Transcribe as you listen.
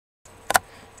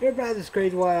Everybody, this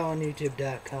Crazy Wild on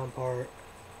YouTube.com part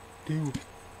 2.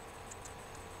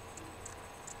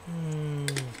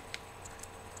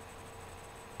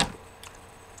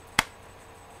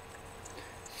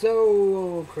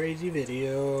 So, crazy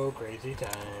video, crazy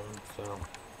time. So,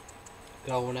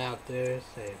 going out there,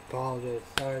 say apologize,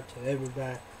 sorry to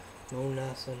everybody. No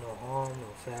nothing, no harm, no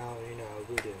foul, you know how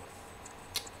we do.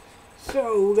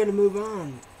 So, we're gonna move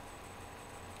on.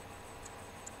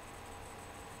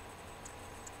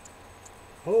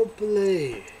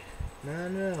 Hopefully, I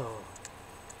know.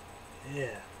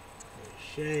 Yeah, need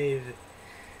shave,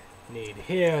 need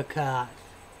haircut,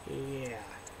 yeah,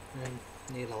 and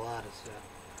need a lot of stuff.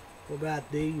 What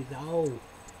about these? Oh,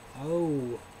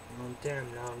 long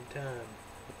time.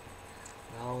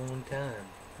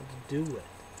 Let's do it.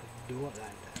 Let's do it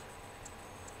like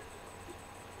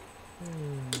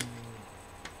that.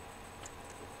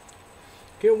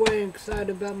 Get way excited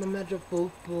about my match of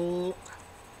football.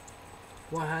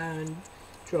 Behind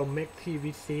Dramatic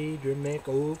TVC, Dramatic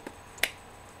Oop.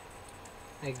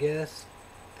 I guess.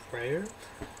 Prayer.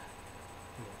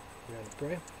 You gonna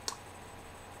pray?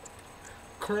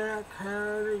 Crack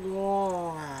her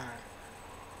line.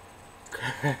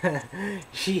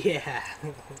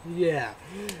 yeah.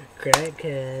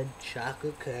 Crackhead,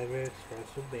 chocolate covered,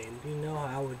 espresso beans. You know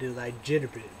how I would do like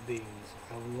jitterbit beans.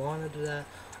 I wanted that,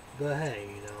 but hey,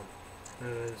 you know.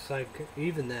 It's like,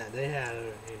 even that, they had,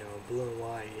 you know, blue and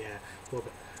white, yeah. Well,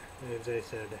 as they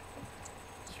said,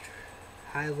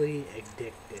 highly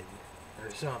addicted,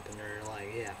 or something, or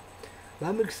like, yeah. But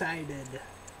I'm excited.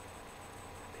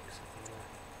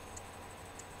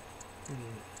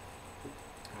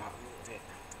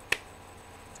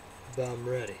 But I'm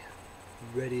ready.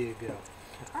 Ready to go.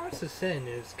 I was just saying,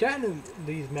 it's kind of,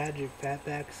 these Magic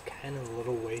Fatbacks kind of a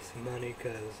little waste of money,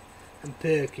 because I'm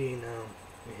picky, you know.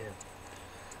 Yeah.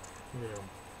 You know,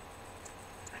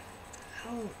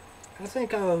 I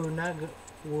think I'm not gonna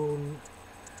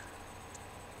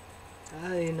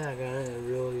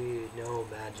really know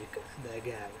Magic that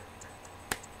Gathering.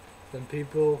 Some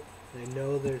people, they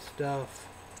know their stuff.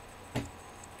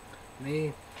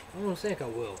 Me, I don't think I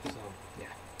will, so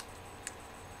yeah.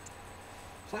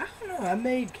 So I don't know, I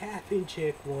made Caffeine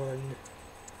Chick one,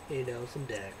 you know, some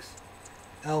decks.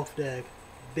 Elf deck,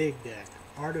 big deck,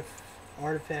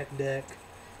 artifact deck,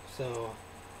 so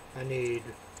I need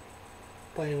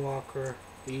Planewalker,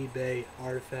 eBay,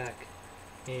 Artifact,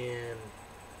 and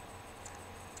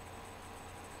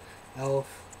Elf,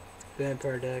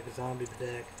 Vampire deck, Zombie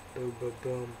deck, boom, boom,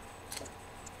 boom.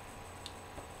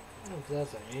 I don't know if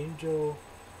that's an Angel.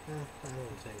 I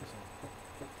don't think so.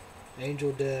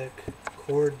 Angel deck,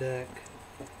 Core deck,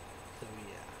 so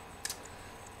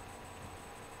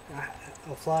yeah.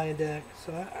 A flying deck,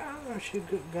 so I don't know if she's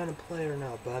gonna play or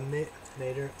not, but I made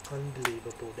her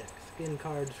unbelievable deck. Skin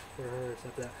cards for her,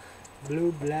 stuff like that.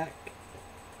 Blue, black,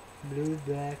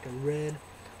 and red.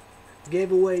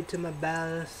 Gave away to my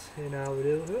balance, you know,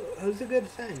 it was a good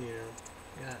thing, you know.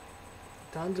 Got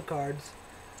tons of cards,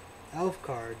 elf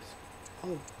cards.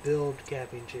 I'll build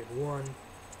Capping Chick 1,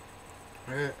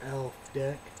 elf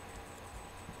deck.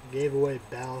 Gave away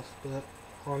ballast, but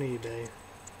on eBay.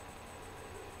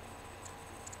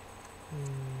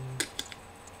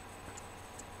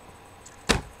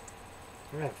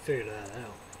 I gotta figure that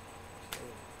out.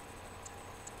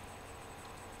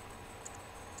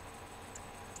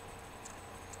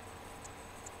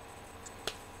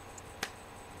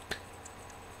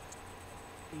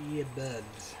 Yeah,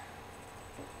 buds.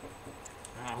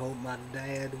 I hope my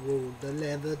dad will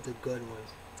deliver the good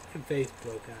ones. And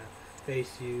Facebook,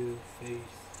 face you,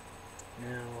 face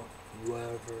now,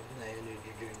 whoever the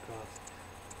energy drink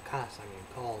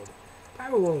called.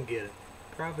 Probably won't get it.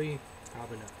 Probably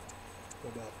not.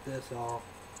 What about this all?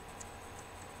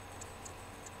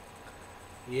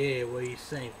 Yeah, what you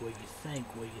think?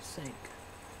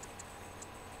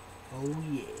 Oh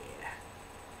yeah.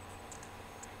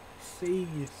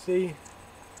 You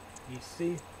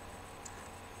see?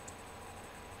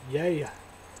 Yeah.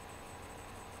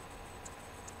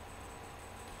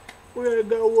 We're gonna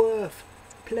go with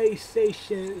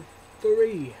PlayStation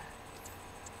 3.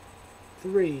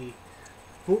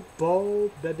 Football,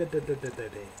 baby.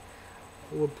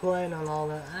 We're playing on all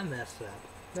that. I messed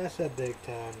up big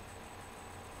time.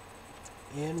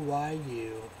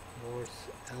 NYU,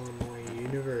 North Illinois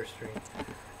University,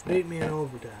 beat me in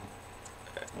overtime.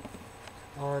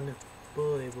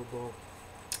 Unbelievable.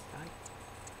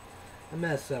 I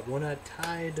messed up. When I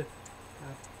tied,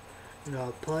 you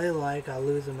know, play like I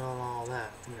losing on all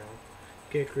that, you know.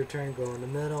 Kick return, go in the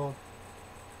middle.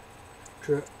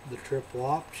 The triple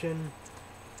option.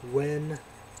 Win.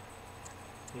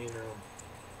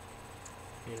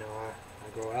 You You know,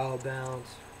 I go out of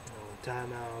bounds, you know, the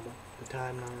timeout,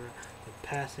 the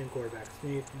passing, quarterback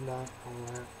sneak, all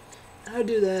that. And I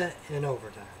do that in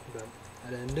overtime, but I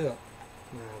didn't do it.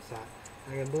 No, it's not.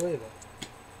 I can believe it.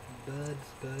 Bud.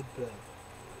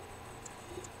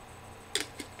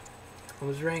 I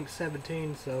was ranked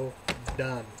 17, so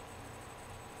done.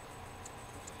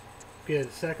 Get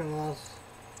a second loss,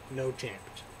 no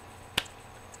championship.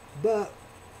 But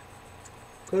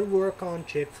could work on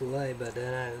Chick-fil-A, but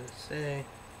then I say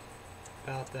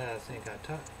about that. I think I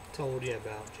told you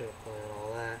about Chick-fil-A and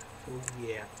all that. So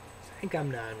yeah, I think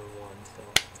I'm 9-1. So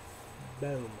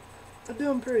boom, I'm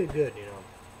doing pretty good, you know.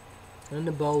 In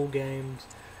the bowl games,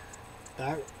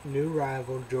 that new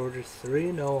rival Georgia's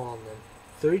 3-0 on them.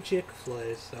 3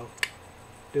 Chick-fil-A's, so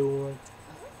doing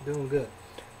good.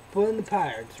 Playing the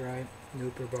Pirates, right?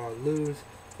 Nooper Bar lose.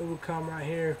 It will come right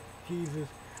here. Jesus.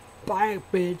 Bye,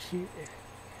 bitch. You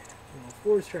know,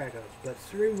 4 strikeouts, but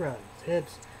 3 runs.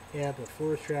 Hits, yeah, but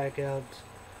 4 strikeouts.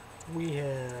 We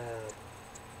have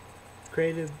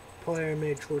creative player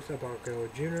made shortstop Arco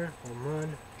Jr. home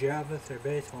run. Java, third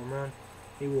base, home run.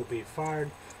 He will be fired.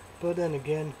 But then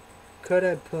again, could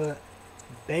have put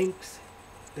Banks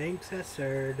at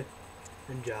third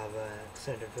and Java at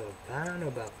center field. I don't know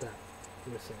about that.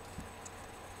 We'll see.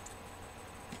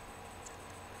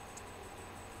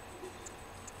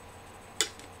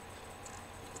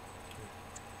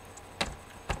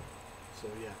 So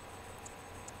yeah.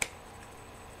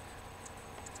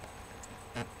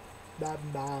 Bam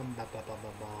bam bam bam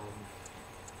bam bam.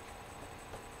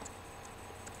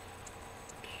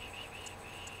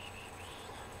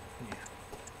 Yeah.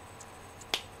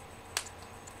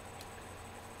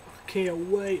 I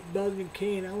can't wait, Burger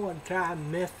King. I want to try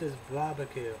Memphis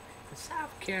barbecue in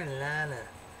South Carolina.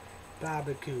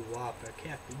 Barbecue Whopper.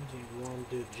 Captain G wanted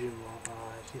to do Jim Whopper.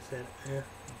 She said,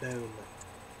 boom.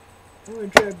 I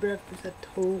want to try breakfast at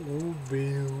Taco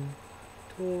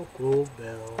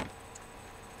Bell.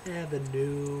 They have a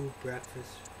new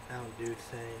breakfast Mountain Dew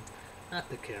thing. Not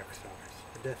the Carrick Stars,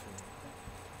 but definitely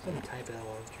some type of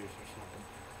orange juice or something.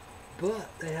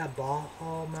 But they have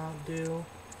Baja Mountain Dew,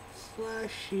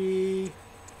 slushy.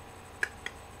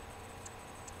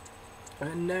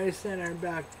 Another center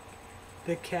about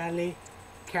the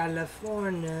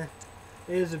California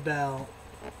is about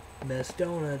best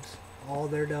donuts. All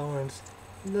their donuts,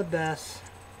 the best.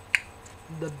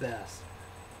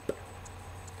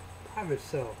 Probably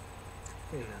so.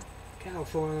 You know,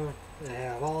 California, they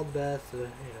have all the best, you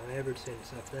know, Everton and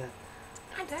stuff like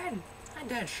that. My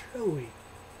dad surely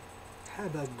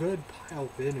have a good pile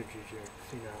of energy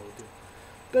drinks, you know.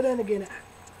 But then again,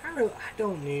 I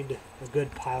don't need a good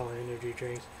pile of energy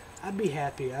drinks. I'd be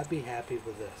happy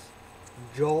with this.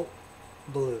 Jolt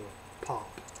Blue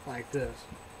Pop, like this.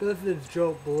 But if it's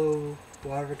Jolt Blue,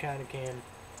 whatever kind of can,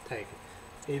 take it.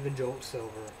 Even Jolt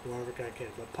Silver, whatever kind of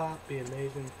can. But Pop be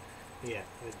amazing. Yeah,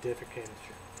 a different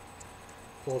chemistry.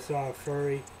 Full Sail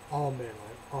Furry, oh man,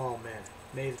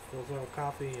 amazing. Full Sail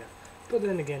Coffee, yeah. But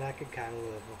then again, I could kind of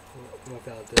live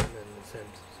without them and the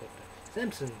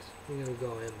Simpsons, we're gonna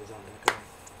go Amazon.com.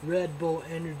 Red Bull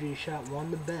Energy Shot, one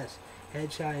of the best.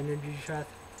 Headshot Energy Shot,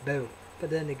 boom. But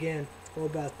then again,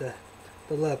 what about the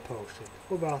love potion?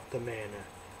 What about the mana?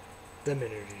 Them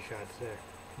energy shots there.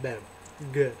 Boom.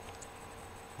 Good.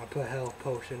 I put health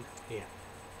potion, yeah.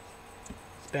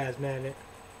 Spasmatic,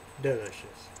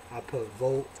 delicious. I put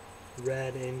Volt,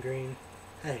 red and green.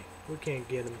 Hey, we can't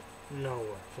get them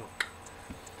nowhere.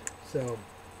 So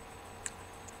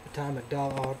Atomic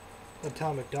Dog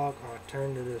are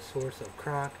turned to the source of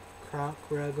Croc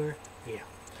regular, yeah.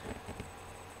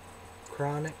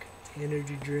 Chronic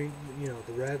energy drink, you know,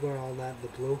 the regular, all that, the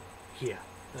blue, yeah,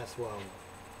 that's what I want.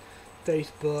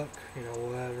 Facebook, you know,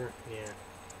 whatever, yeah.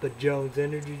 But Jones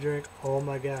energy drink, oh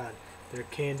my god, they're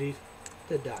candies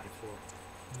to die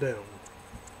for. Boom.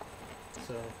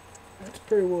 So that's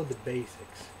pretty well the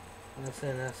basics. I'm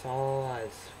saying that's all I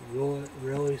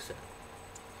really said.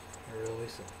 I really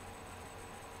said.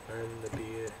 I'm to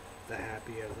be the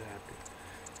happy of the happy.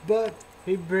 But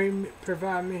he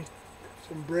provide me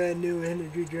some brand new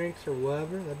energy drinks or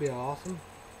whatever. That'd be awesome.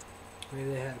 Maybe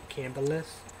they have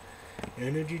Campbell's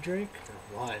energy drink.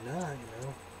 Why not? You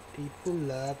know, people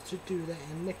love to do that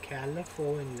in the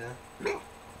California.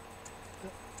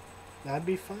 That'd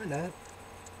be fun. That'd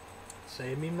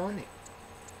save me money.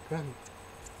 Come.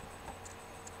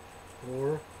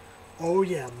 Or, oh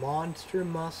yeah, Monster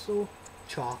Muscle,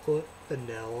 chocolate,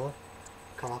 vanilla,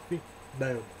 coffee,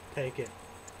 boom, take it.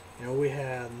 You know, we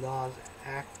have Nas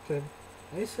Active.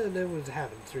 They said they was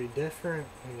having 3 different.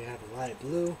 When you have a light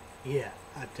blue, yeah,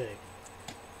 I take.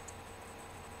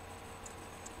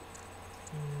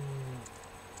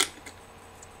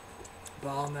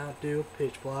 ball Mountain Dew,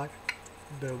 pitch black,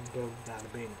 boom, boom,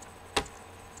 bada bing.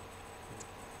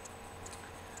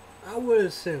 I would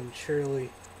assume Shirley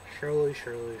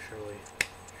something.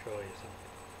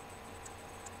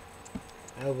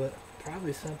 Oh, but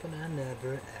probably something I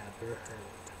never ever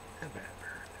heard.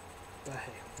 But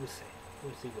hey, we'll see.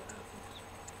 We'll see what happens.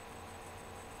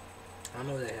 I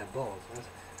know they have balls.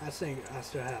 I think I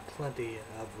still have plenty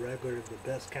of regular, the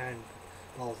best kind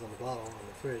balls in the bottle in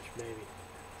the fridge, maybe.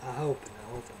 I'm hoping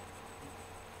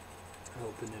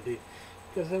they do.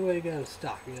 Because that way you gotta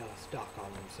stock on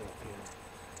themselves, you know.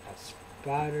 I have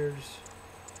spiders,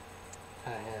 I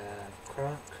have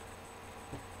crunk,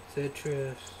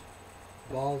 citrus,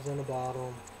 balls in a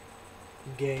bottle,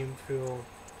 game fuel,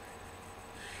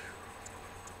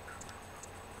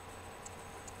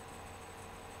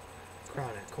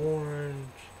 chronic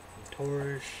orange,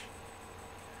 Torish,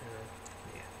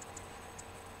 yeah.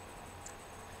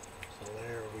 So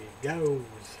there we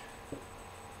goes.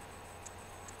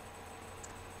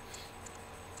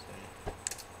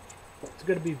 It's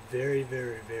going to be very,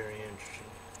 very, very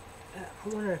interesting. I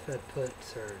wonder if I put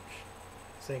Surge.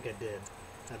 I think I did.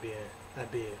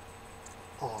 That'd be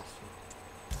awesome.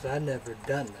 So I've never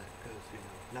done that because, you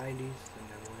know, 90s and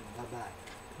then went bye-bye.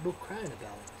 People crying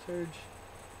about it. Surge,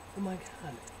 oh my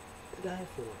god, to die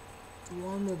for.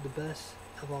 One of the best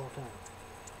of all time.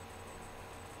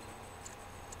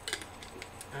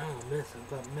 I don't miss it,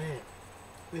 but man,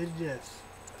 it's just,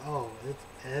 oh, it's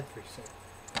everything.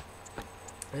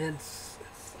 It's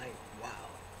like, wow.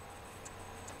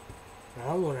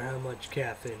 I wonder how much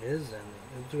caffeine is in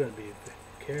it. It's going to be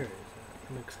curious.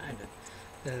 I'm excited.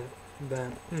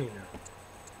 But, you know.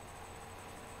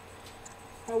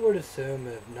 I would assume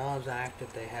if Nas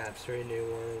Active, they have 3 new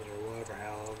ones or whatever,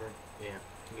 however. Yeah,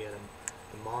 get them.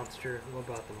 The Monster. What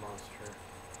about the Monster?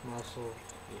 Muscles.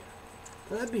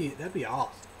 Yeah. That'd be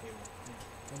awesome. You know? Yeah,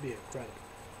 that'd be incredible.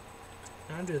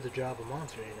 I'd do the job of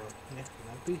Monster, you know. Yeah,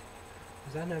 that'd be.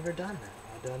 Because I've never done that.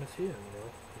 I've done a few, you know.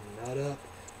 Nut Up,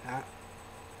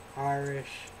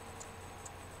 Irish,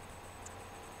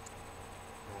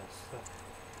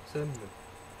 some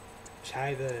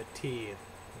Chiva tea.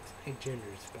 It's like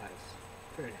ginger spice.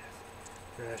 Very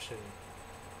nice. Russian.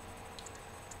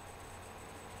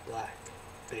 Black.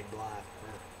 Big black.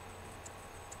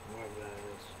 Whatever that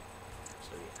is.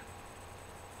 So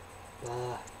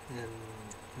yeah. And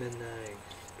Midnight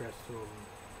Espresso.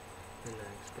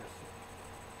 Midnight Espresso.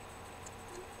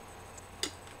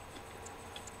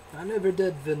 I never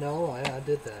did vanilla. I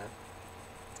did that.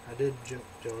 I did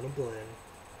Jonah Blend.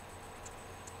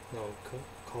 No,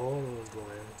 Colin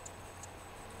Blend.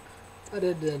 I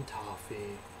did then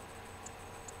toffee.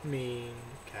 Mean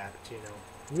cappuccino.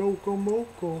 Loco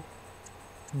moco.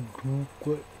 Good.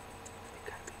 You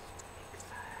gotta be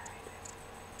excited.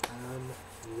 I'm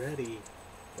ready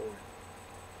for it.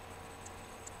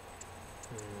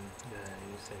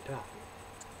 You say toffee.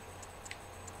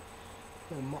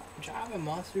 Java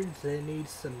Monsters, they need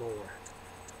some more.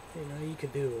 You know, you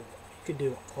could do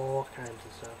all kinds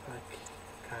of stuff. I'm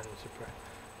kind of surprised.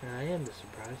 And I am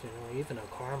surprised, you know, even a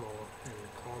caramel and the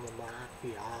caramel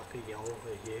macchiato,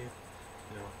 you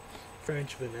know,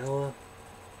 French vanilla,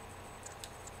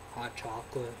 hot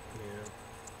chocolate, you know.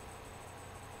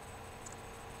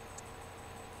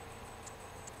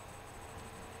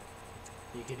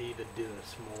 You could even do a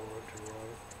s'more to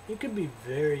roll. You could be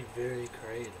very, very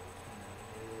creative.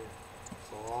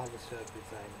 A lot of stuff is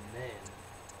like, man,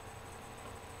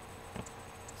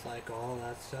 it's like all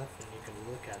that stuff, and you can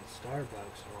look at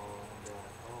Starbucks and all, and be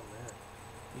like, oh man,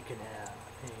 you can have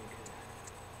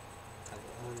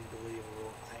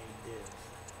unbelievable ideas.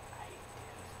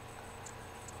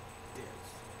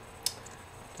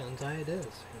 Tons of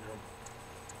ideas, you know.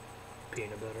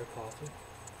 Peanut butter coffee.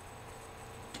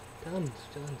 Tons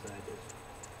of ideas.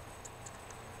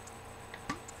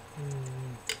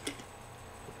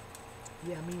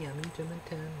 Yummy, Jim and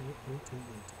Tim.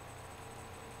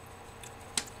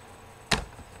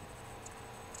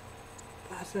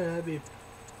 I said that'd be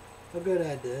a good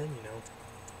idea, you know.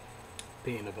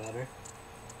 Peanut butter.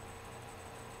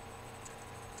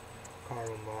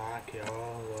 Caramel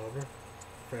macchiato, whatever.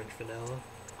 French vanilla.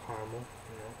 Caramel,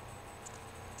 you know.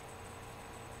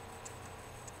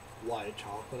 White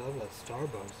chocolate. I bet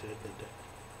Starbucks did the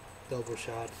double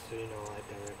shots, you know, like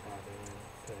their coffee, you know.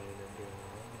 They didn't do that.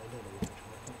 They did a white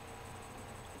chocolate.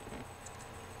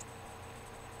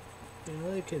 You know,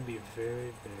 they can be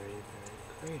very, very, very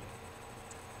creative.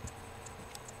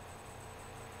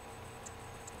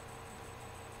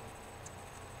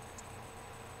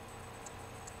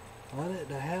 Well,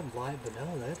 they have light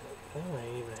vanilla. They don't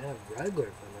even have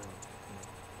regular vanilla.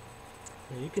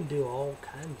 You can do all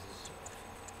kinds of stuff.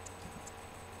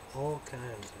 all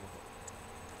kinds of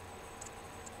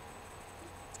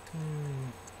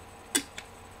them.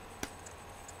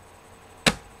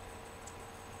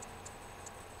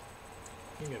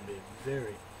 You're gonna be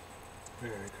very,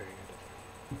 very creative.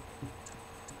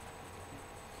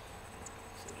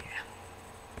 So yeah.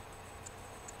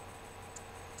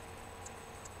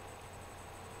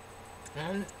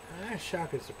 And I'm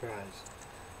shocked and surprised.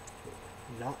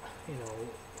 Not, you know,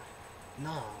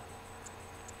 nah.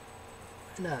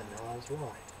 Not Nas,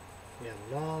 why? You have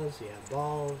Nas, you have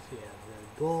Balls, you have Red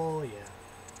Bull, you have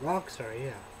Rockstar,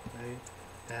 yeah.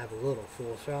 They have a little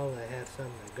Full Throttle, they have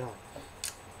some that gone.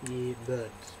 Yeah,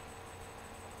 buds.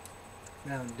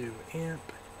 Mountain Dew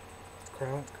Imp,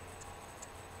 Chronic.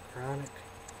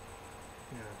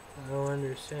 Yeah, I don't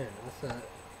understand. I thought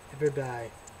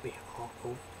everybody be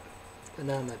awful, but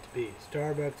not meant to be.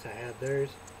 Starbucks, I had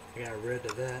theirs. I got rid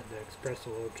of that. The espresso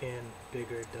little can,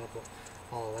 bigger, double,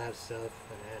 all that stuff,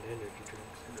 and had energy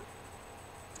drinks in it.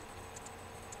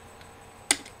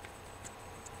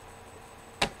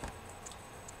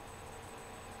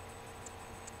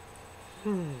 I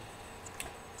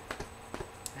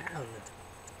don't know.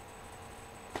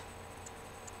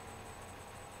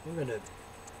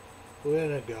 We're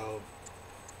gonna go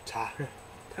talk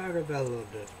about a little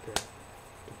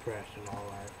depression, all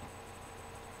that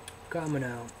coming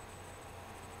out.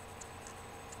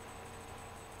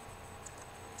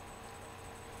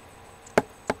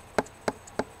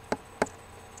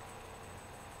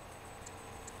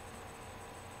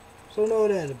 So know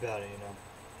that about it, you know.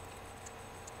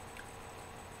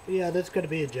 But yeah, that's gonna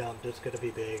be a jump. That's gonna be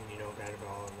big, you know, kind of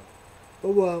all. But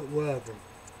whatever.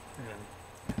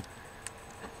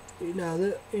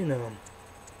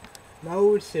 My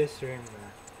old sister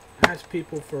asked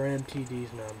people for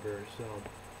MTD's number,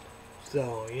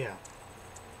 so yeah.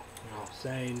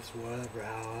 Saints, whatever,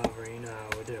 however, you know how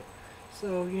we do.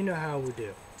 So you know how we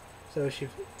do. So she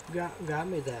got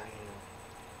me that, you know.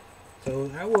 So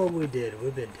that's what we did.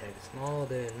 We've been texting all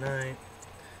day and night.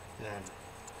 And I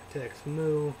text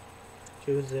Moo.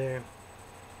 She was there.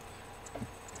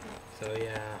 So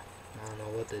yeah, I don't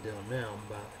know what they're doing now,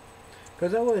 but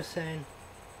because I was saying,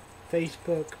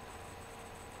 Facebook,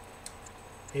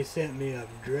 they sent me a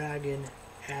dragon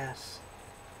ass,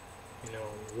 you know,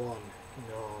 one, you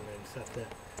know, and stuff that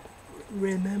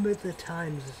remember the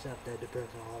times and stuff that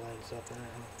depressed all that and stuff.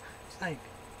 It's like,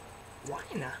 why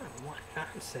not? Why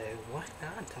not say? Why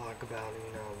not talk about it?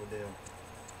 You know, we do.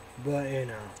 But you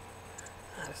know,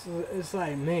 it's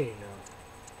like me,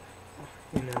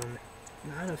 you know,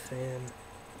 not a fan.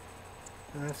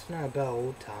 It's not about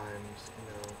old times, you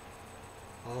know.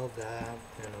 All that,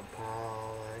 you know,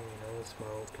 Paul, you know, the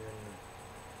smoking,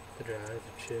 the drugs,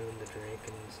 the chewing, the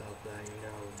drinking, and stuff that, you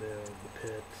know, the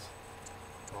pits,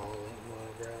 all that,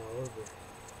 whatever, all over.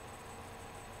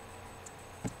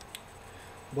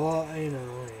 But, you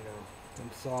know,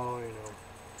 I'm sorry, you know,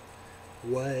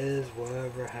 what is,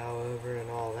 whatever, however, and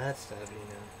all that stuff, you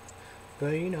know.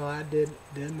 But, you know, I did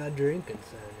my drinking,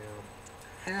 so, you know,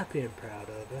 happy and proud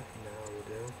of it, you know, we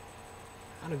do.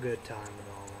 Had a good time and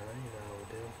all that, you know, we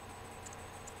do.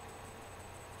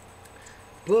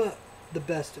 But the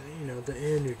best, you know, the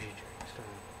energy drinks,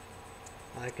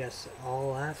 I guess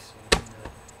all that stuff, you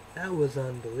know, that was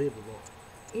unbelievable.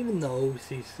 Even the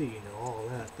OCC, you know, all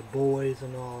that, the boys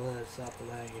and all that stuff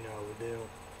like that, you know, we do.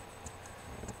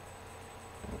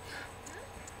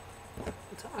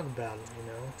 We'll talk about it, you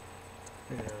know,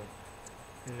 we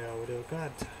do.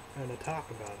 Kind of talk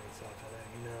about it and stuff like that,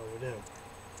 you know, we do.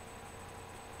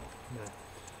 No.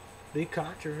 Be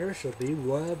controversial, be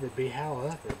whatever, be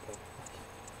however, but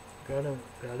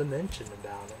gotta mention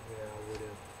about it, you know, we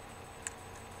do.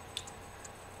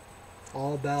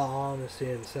 All about honesty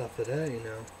and stuff today, you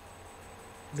know.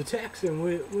 The Texan,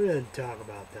 we didn't talk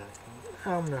about that.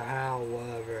 I don't know how,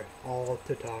 whatever, all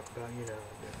to talk about, you know.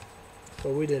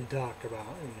 So we didn't talk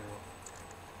about,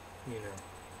 you know,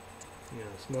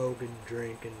 smoking,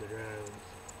 drinking, the drugs,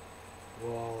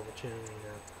 all the chilling, you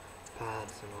know,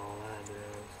 pots and all that,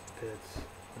 drugs, pits,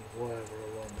 and whatever,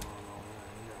 whatnot, and all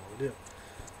that, you know, we do.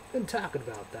 Been talking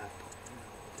about that part, you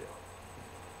know, we do.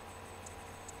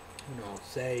 You know,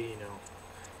 say, you know,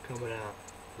 coming out,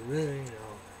 really, you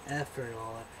know, effort and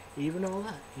all that, even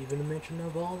a mention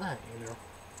of all that, you know,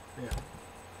 yeah.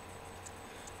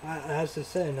 As I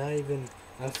said, I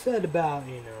said about,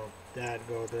 you know, Dad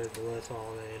go there to list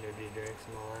all the energy drinks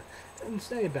and all that. Didn't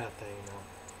say about that, you know.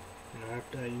 You know,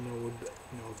 after, you know,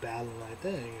 battle like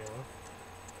that, you know.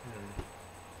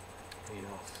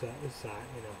 So it's not,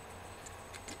 you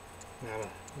know,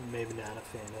 maybe not a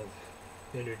fan of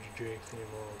energy drinks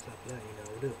anymore and stuff like that, you know,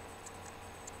 we do.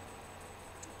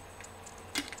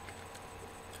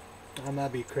 I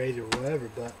might be crazy or whatever,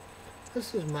 but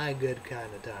this is my good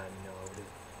kind of time, you know.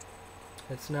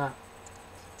 It's not.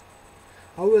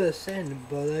 I would say,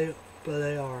 but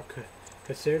they are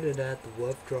considered that the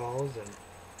withdrawals and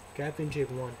Caffeine Chick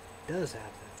 1 does have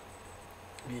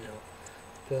that, you know,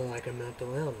 feel like a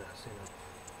mental illness, you know.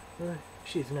 Well,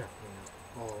 she's not, you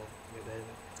know, all of it, baby.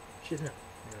 She's not,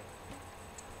 you know.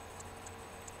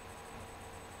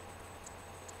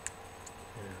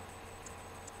 You know.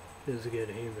 She's a good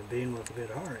human being with a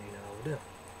good heart, you know, I would do.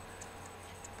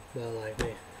 But like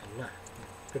me, I'm not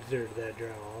considered that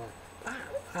drug all that.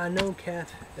 I know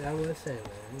I was saying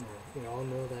that, you know, we all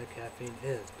know that caffeine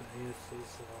is, but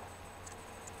it's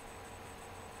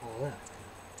all that.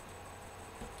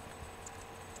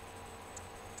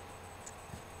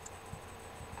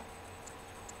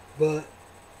 But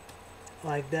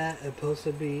like that, it's supposed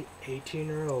to be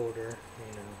 18 or older,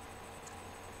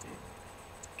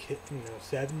 you know,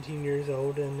 17 years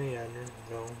old and the under,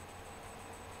 you know.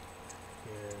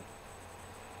 Yeah.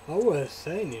 I was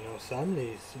saying, you know, some of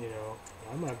these, you know,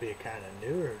 I might be a kind of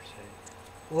newer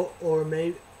thing. Or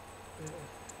maybe,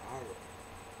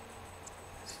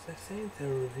 I think the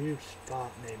review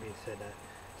spot maybe said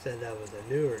that was a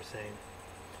newer thing.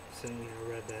 So, you know,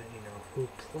 read that, you know, who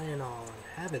plan on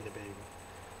having the baby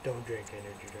don't drink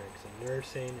energy drinks. And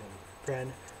nursing and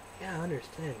pregnant, yeah, I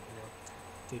understand, you know.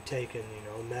 You taking, you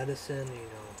know, medicine, you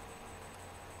know,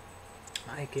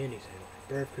 like anything, like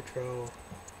birth control,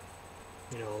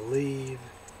 you know, Aleve,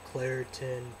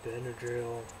 Claritin,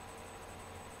 Benadryl,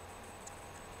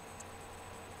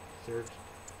 Therdix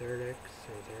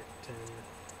or Thirtin,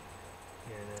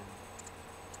 and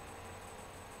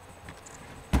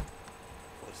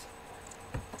what's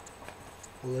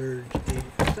allergy,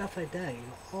 stuff like that, you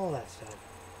know, all that stuff.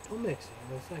 Don't mix it,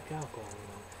 you know, it's like alcohol, you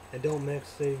know, and don't mix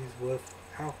things with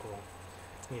alcohol.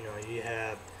 You know, you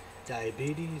have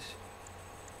diabetes,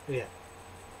 yeah,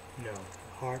 you know,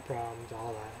 heart problems,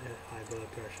 all that, high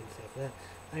blood pressure and stuff like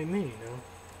that. Like me, you know.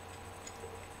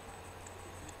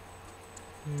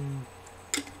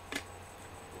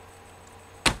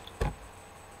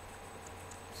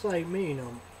 It's like me, you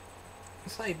know.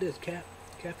 It's like this,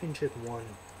 Caffeine Chick 1,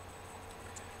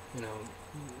 you know,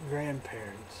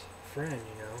 grandparents, friend,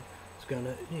 you know, is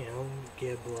gonna, you know,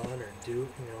 give blood or do,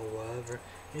 you know, whatever.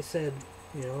 They said,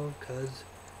 you know, cause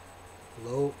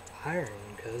low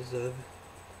iron, because of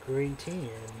green tea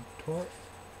and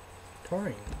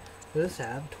taurine. This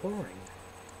have taurine.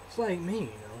 It's like me, you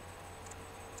know.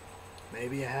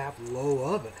 Maybe I have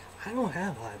low of it. I don't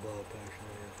have high blood pressure,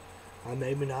 you know. Or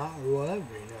maybe not, or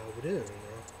whatever, you know, but it,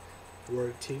 you know.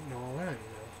 Work teeth and all that, you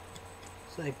know.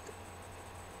 It's like,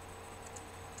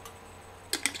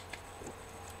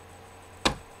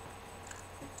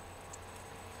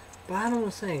 but I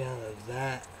don't say I was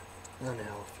that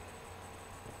unhealthy.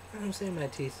 I don't say my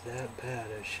teeth's that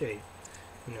bad of shape.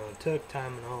 You know, it took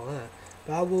time and all that.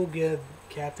 But I will give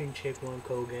Caffeine Chick 1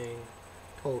 Colgate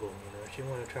total, you know, if you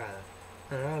want to try that.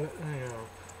 And I, you know,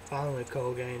 finally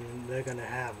Colgate, they're going to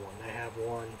have one. They have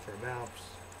one for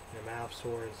mouths, your mouth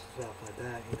sores and stuff like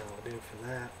that, you know, do for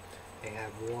that. They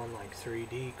have one like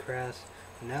 3D Crest.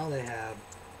 And now they have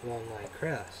one like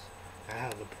Crest. I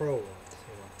have the Pro ones,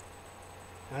 you know.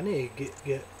 I need to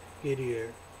get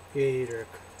either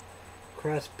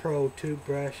Crest Pro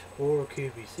toothbrush or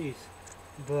QVCs,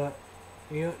 but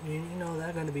you know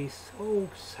they're gonna be so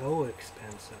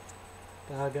expensive.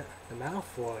 But I got the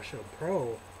mouthwash of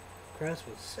Pro Crest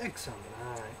was $6 something.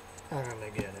 I'm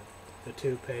gonna get it. The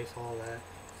toothpaste, all that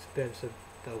expensive,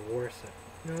 but worth it.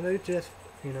 You know, they just,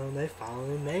 you know, they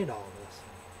finally made all this.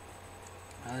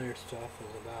 Other stuff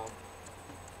is about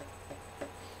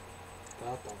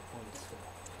that one stuff.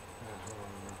 I don't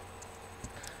know.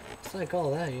 It's like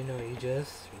all that, you know, you're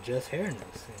just hearing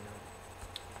this, you know.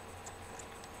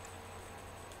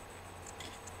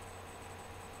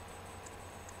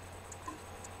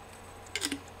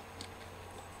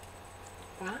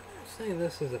 I don't say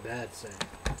this is a bad thing.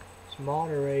 It's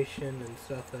moderation and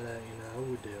stuff like that, you know,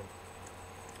 we do.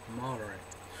 Moderate.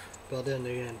 But then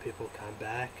again, people come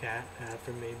back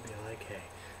after me and be like, hey,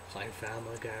 it's like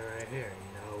Family Guy right here,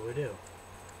 you know, we do.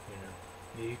 You know,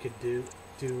 you could do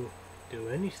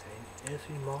anything if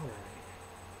you moderate.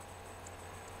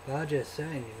 But I'm just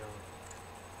saying, you know,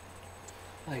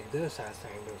 like this, I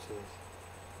think this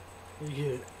is,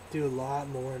 you could do a lot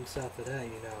more and stuff of that,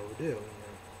 you know, we do, you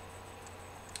know.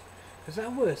 Because I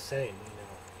was saying, you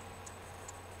know,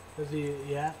 because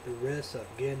you have the risk of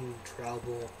getting in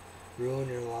trouble, ruin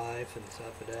your life and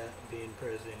stuff of that, being in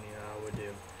prison, you know, I would do,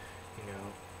 you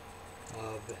know,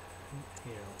 of,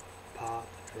 you know, pot,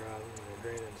 drug, you know,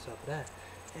 drinking and stuff of that.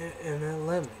 And then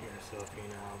limit yourself, you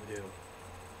know, I would do.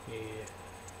 You,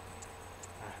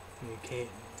 you can't.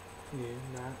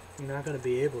 You're not gonna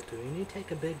be able to. And you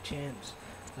take a big chance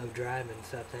of driving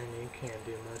something you can't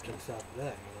do much and stuff like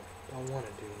that. Don't want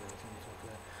to do nothing like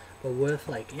that. But with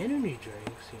like energy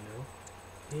drinks,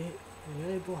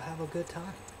 you're able to have a good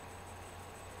time.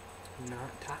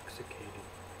 Not intoxicated.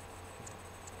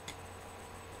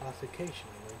 Intoxication,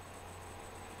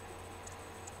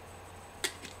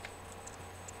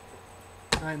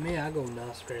 Like me, I go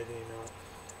nuts crazy,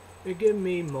 It gives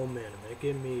me momentum. It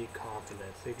gives me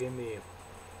confidence. It gives me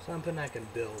something I can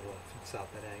build with and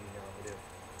stuff that I do.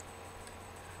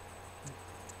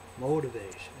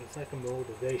 Motivation. It's like a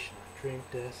motivation. I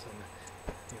drink this and,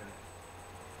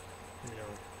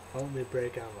 help me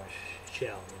break out my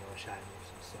shell, shyness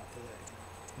and stuff like that.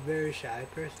 Very shy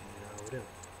person, I do.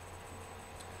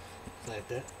 It's like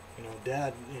that,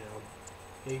 Dad,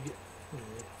 he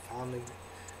finally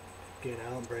getting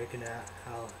out and breaking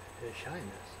out his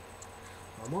shyness.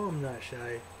 My mom's not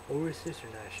shy, or his sister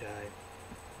not shy.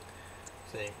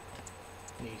 Say,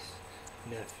 niece,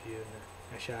 nephew,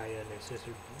 not shy, and their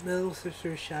sister, middle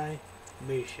sister shy,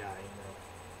 me shy,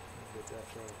 But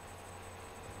that's right.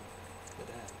 For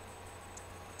that.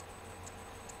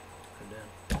 And then.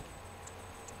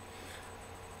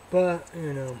 But,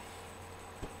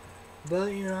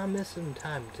 I miss some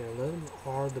times, Them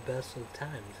are the best of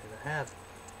times, and I have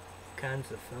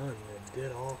kinds of fun and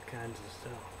did all kinds of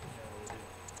stuff,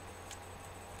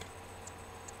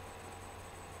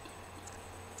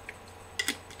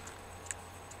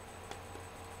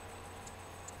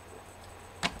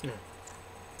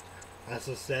 That's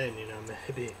the saying,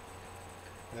 maybe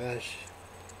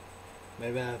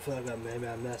maybe I fucked up, maybe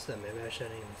I messed up, maybe I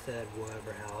shouldn't even said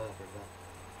whatever, however, but,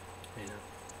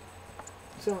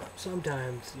 So,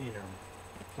 sometimes,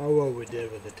 or what we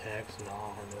did with the text and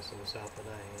all harness and stuff that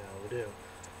we do.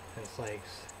 And it's like,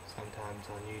 sometimes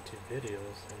on YouTube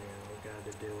videos, and, we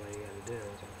gotta do what you gotta do.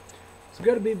 So, it's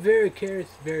gotta be very curious,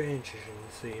 very interesting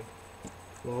to see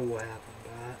what will happen.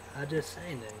 But I just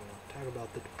saying that, talk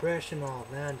about the depression, all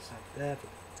that, and stuff like that,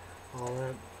 all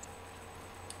that.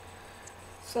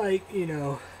 It's like,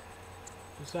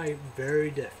 it's like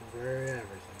very different, very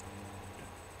everything.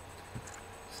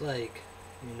 It's like,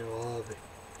 all of it.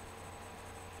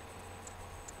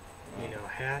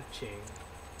 Hatching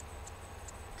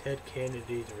Ted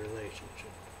Kennedy's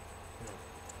relationship.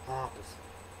 Opposite.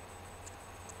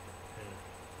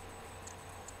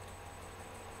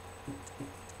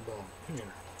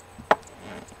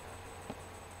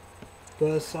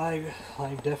 But it's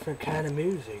like different kind of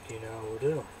music, we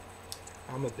do.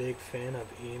 I'm a big fan of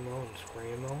emo and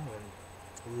screamo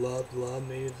and love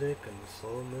music and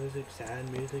slow music, sad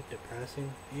music,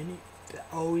 depressing.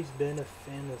 Always been a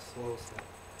fan of slow stuff.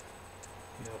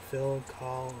 Phil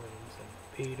Collins and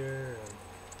Peter and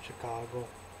Chicago.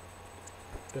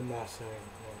 Been my thing.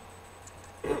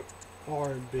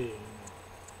 R&B,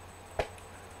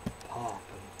 pop,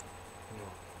 and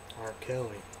R.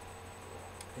 Kelly,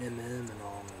 Eminem, and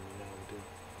all them.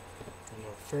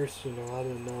 First, I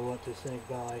didn't know what to think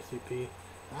about ICP.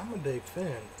 I'm a big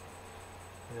fan.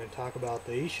 And talk about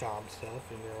the eShop stuff,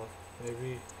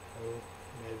 maybe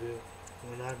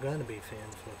we're not gonna be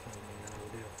fans with them,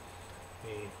 we do.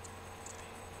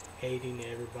 Hating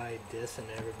everybody, dissing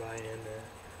everybody in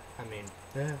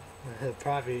there.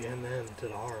 Probably MM to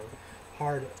the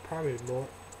hard, probably more,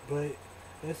 but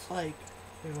it's like,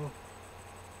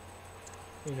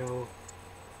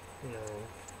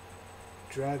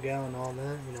 drug out and all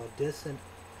that, dissing,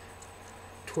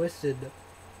 twisted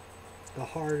the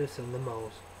hardest and the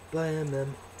most, but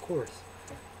MM, of course.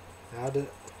 I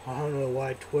don't know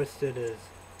why Twisted is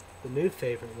the new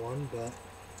favorite one, but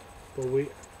we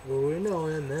know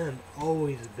MM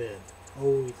always been.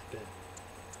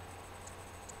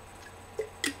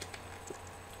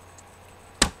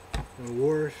 And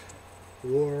Wars,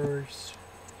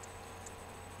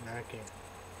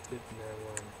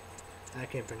 I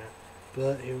can't pronounce,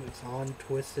 but it was on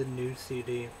Twisted new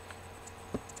CD.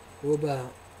 What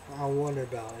about, I wonder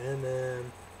about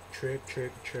MM, Trick,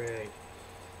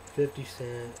 50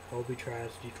 Cent, Obi tries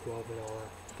D12 and all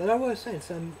that. But I was saying,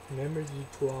 some members of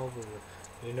D12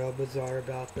 were, bizarre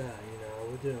about that,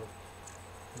 we do.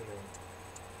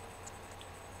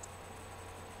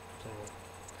 So,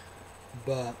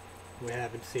 but we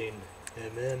haven't seen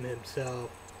MM himself,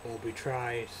 Obi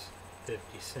Trice,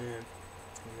 50 Cent,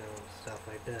 stuff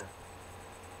like that.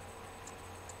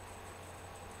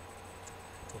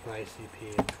 With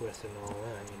ICP and Twist and all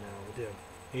that, we do.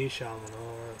 eShop and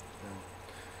all that,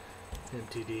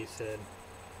 MTD said,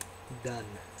 done.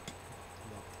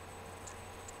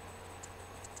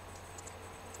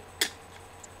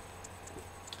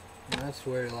 that's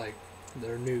where like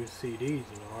their new CDs,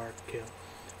 you know,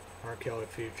 R. Kelly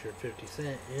featured 50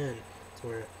 Cent in. It's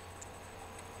where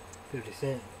 50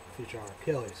 Cent featured R.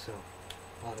 Kelly, so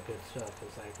a lot of good stuff.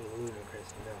 It's like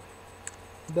Ludacris and Nelly.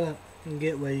 But you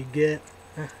get what you get.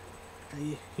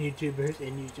 YouTubers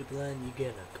and YouTube Land, you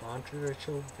get a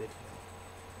controversial video.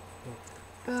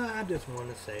 But I just want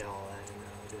to say all that, you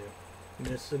know, dude.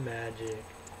 Miss the magic,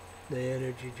 the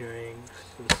energy drinks,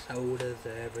 the sodas,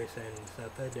 everything,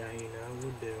 stuff like that, you know,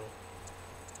 we do.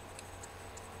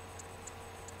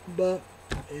 But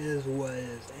it is what it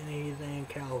is. Anything in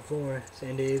California,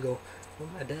 San Diego, where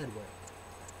my dad went.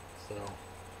 So,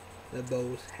 the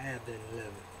both have been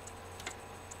living.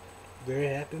 Very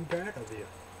happy and proud of you,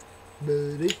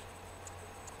 buddy.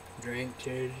 Drink,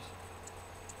 cheers.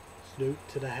 Salute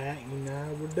to the hat, you know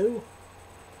how we do.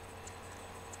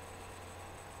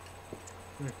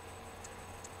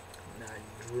 And I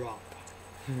drop.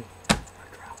 I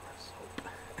drop my soap.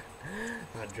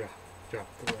 I drop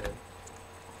the lid.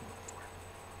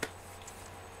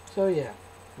 So yeah,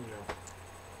 you know.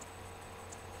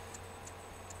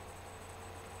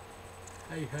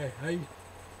 Hey.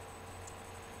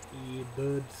 Yeah,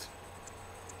 buds.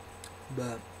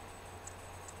 But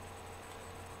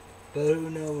who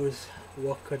knows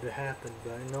what could have happened,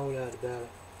 but I know that about it.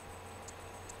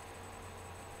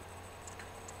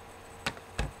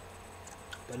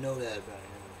 But know that about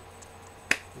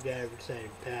it. You got everything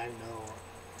packed, know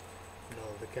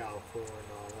the California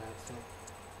and all that, so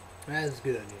that's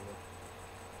good,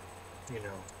 you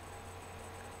know.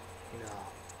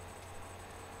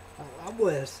 I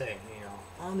would say, you know,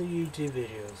 on the YouTube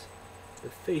videos, the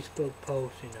Facebook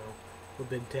posts, you know, we've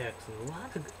been texting a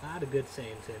lot of good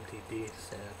sayings MTD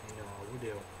said, you know, we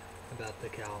do about the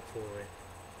California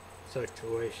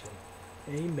situation,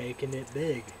 and he making it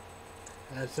big.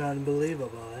 That's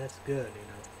unbelievable. That's good, you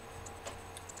know.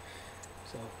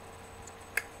 So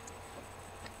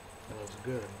that was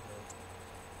good.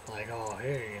 You know? Like all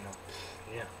here, you know.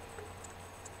 Yeah.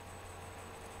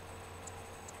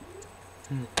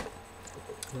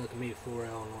 Look at me, 4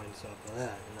 Illinois and stuff like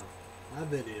that, you know. My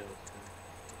videos.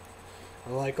 I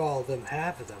like all of them,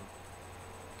 half of them.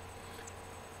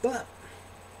 But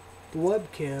the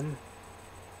webcam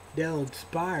that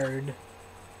inspired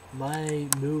my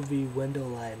movie Window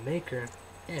Light Maker,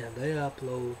 and they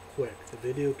upload quick. The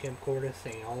video camcorder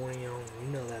thing, only on, you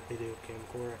know that video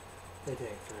camcorder, they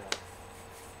take forever.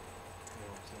 You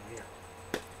know, so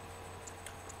yeah.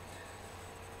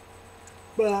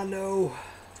 But I know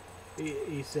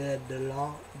he said the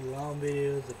long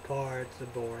videos, the parts are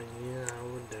boring, you know, I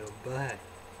would do, but hey,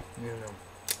 you know,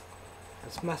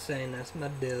 that's my saying, that's my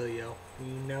dealio.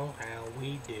 You know how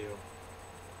we do.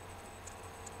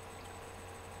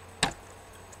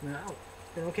 Now,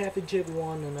 you know, Kathy Chick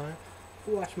 1 and I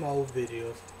watch my old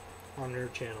videos on their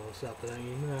channel and stuff, but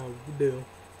you know how we do.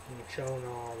 You know, showing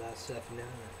all that stuff now.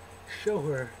 Show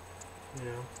her, you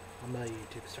know, I'm a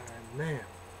YouTube star. Man,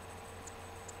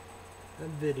 the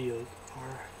videos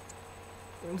are,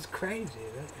 it's crazy.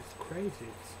 It's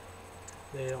crazy.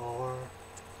 They are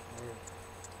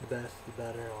the best, the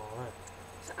better, all that.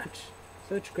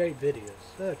 Such great videos.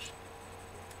 Such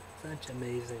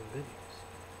amazing videos.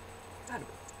 Gotta be.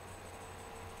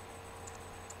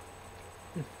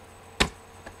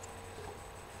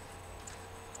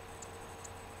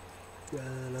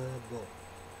 Incredible.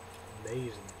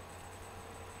 Amazing.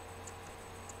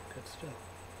 Good stuff.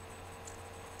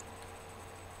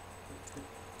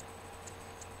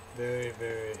 Very,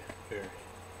 very, very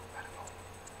incredible.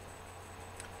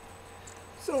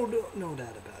 So, no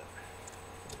doubt about it.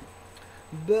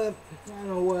 But, I don't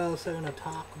know what else I'm going to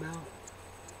talk about.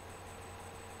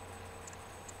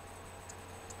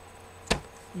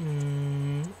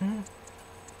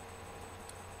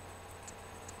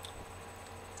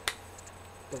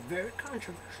 But very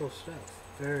controversial stuff.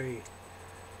 Very,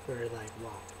 very like,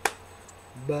 wow.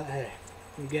 But hey,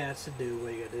 you guys to do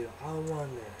what you gotta do. I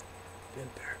wonder,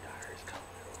 Vampire Diaries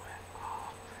coming away.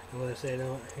 Oh, unless they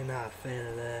don't, you're not a fan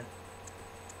of that.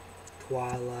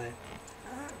 Twilight.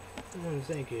 I don't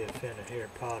think you're a fan of Harry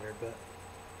Potter, but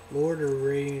Lord of the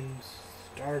Rings,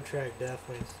 Star Trek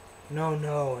definitely. No.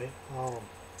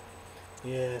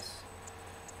 Yes,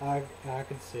 I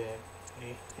can see it.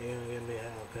 He gonna give me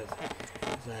hell because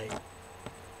it's like,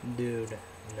 dude,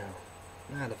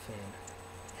 no, not a fan.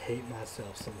 Hate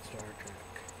myself some Star Trek.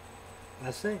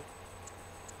 I think.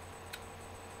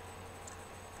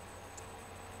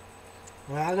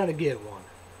 Well, I gotta get one.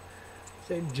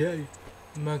 Say Jay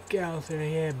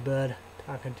McAllister, yeah, bud,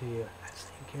 talking to you. I just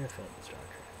think you're a fan of Star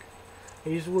Trek.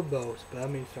 He's with both, but I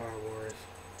mean Star Wars.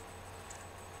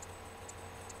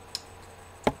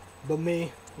 But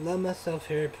me, Love myself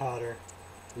Harry Potter.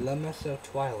 Love myself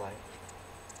Twilight.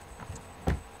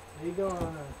 You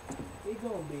gonna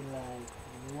be like,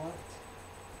 what?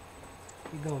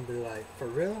 You gonna be like, for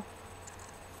real?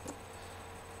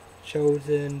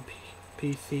 Chosen,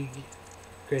 PC,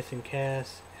 Chris and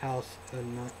Cass, House of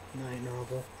Night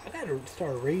novel. I gotta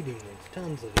start reading these,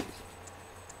 tons of these.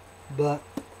 But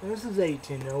this is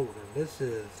 18 and older. This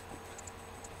is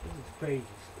crazy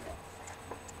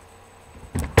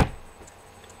stuff.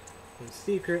 And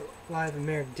Secret Life of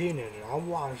American Teenager. I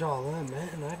watch all that,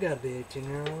 man. I gotta be 18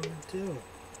 and older too.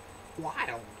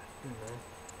 Wild, you know.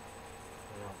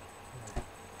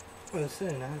 Well, I was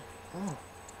saying, I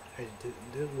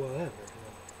did whatever.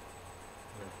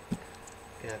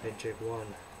 Captain Chick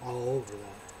 1 all over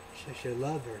that. She should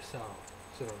love herself.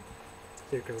 So,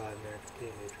 Secret Life of American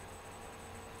Teenager.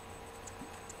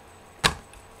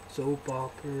 Soap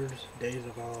operas, Days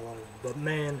of Our Lives. But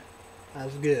man,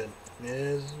 that's good.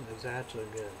 It's actually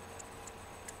good.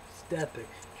 It's epic.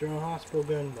 General Hospital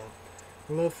Gunboat.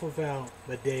 Love for Val,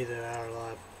 but Days of Our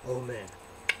Lives. Oh man.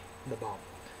 The bomb.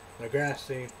 The grass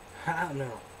scene. I don't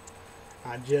know.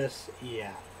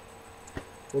 Yeah.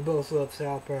 We both love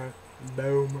South Park.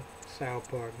 Boom. South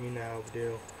Park, you know how we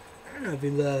do. I don't know if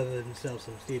you love himself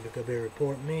some Stephen Colbert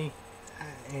Report. Me,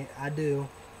 I do.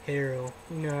 Harold,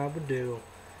 you know how we do.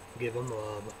 Give him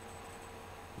love.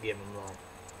 Give him love.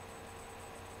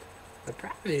 But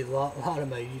probably a lot of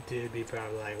my YouTube be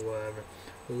probably like whatever.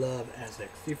 Love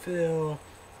SXT Phil.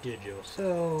 Digital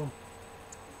Soul.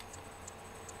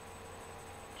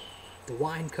 The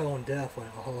Wine Cone,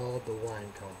 definitely. All the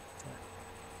Wine Cone.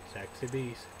 Sexy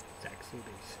Beast. Sexy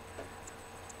Beast.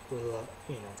 With,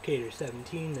 you know, Cater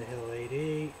 17, The Hill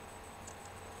 88,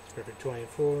 Perfect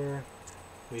 24,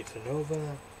 Lisa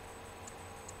Nova.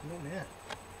 Oh man.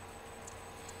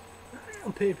 I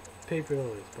don't know Paper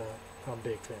Lilies, but I'm a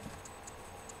big fan.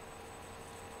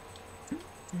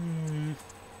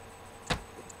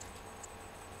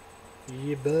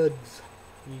 Yeah, buds.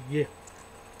 Yeah.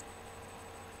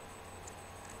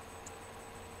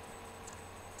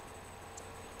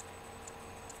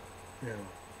 Yeah.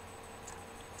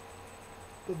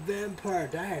 But Vampire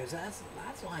Diaries, that's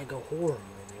like a horror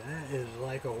movie. That is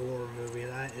like a horror movie.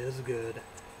 That is good.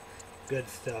 Good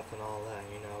stuff and all that,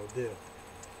 you know, do.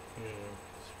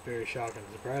 It's very shocking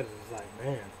and surprising. It's like,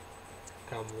 man,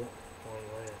 come one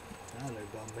way or another,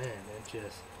 but man,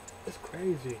 it's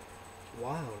crazy. It's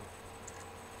wild.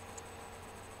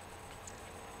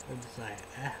 It's like,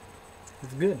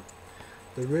 it's good.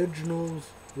 The originals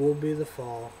will be the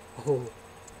fall. Oh,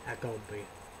 that gonna be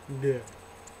good.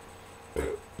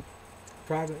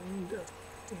 Probably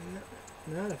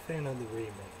not a fan of the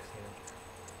remakes, you know.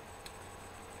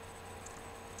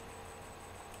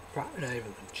 Probably not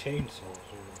even the Chainsaws,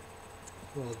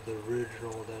 well, the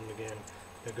original, then again,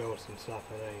 the ghosts and stuff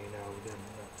like that, you know,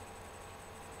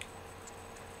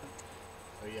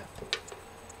 so yeah.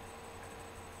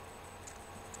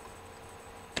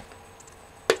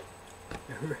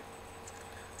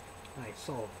 Like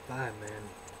Saw 5, man.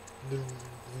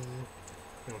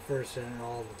 You know, first and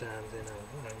all the times, you know,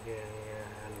 again, yeah,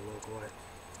 I had to look away.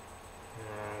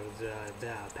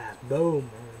 Past boom,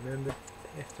 I remember.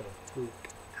 Passed a freak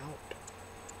out.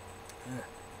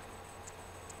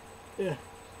 Yeah,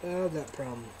 I have that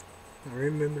problem. I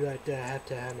remember like that, I have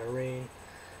to have my rain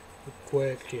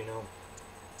quick, you know.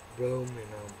 Boom,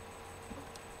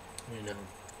 you know,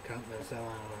 cut myself, I don't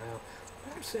know how.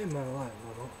 I saved my life,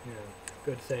 but, you know,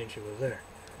 good thing she was there.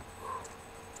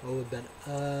 It would have been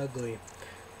ugly.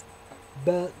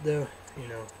 But the, you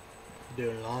know,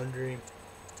 doing laundry,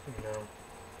 you know,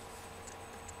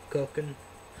 cooking,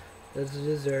 there's the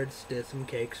desserts, did some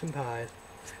cakes and pies.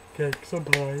 Cakes and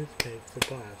pies, cakes and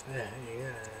pies. Yeah,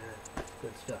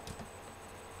 good stuff.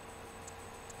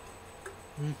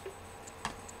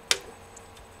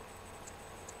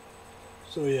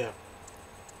 So yeah.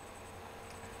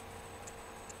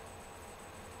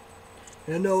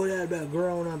 You know that about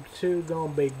Grown Up 2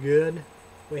 gonna be good.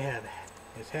 We have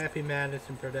it's Happy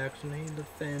Madison production. He's a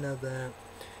fan of that.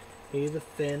 He's a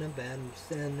fan of Adam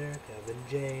Sandler, Kevin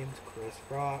James, Chris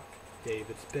Rock,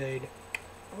 David Spade.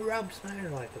 Oh, Rob Snyder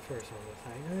liked the first one. It's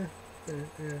like,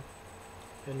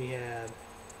 Then you have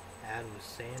Adam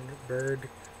Sandberg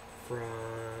from,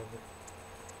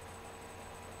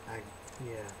 I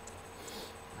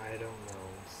don't know.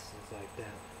 It's like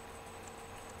that.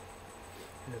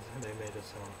 They made a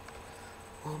song.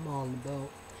 I'm on the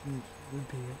boat.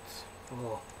 Repeats.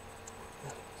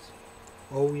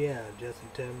 Oh yeah, Justin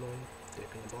Timberlake, Dick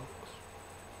in the Box.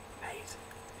 Amazing.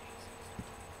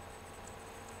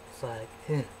 It's like,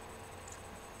 I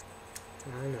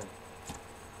don't know.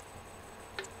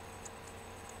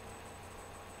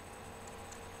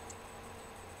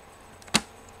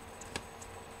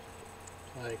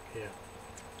 Yeah.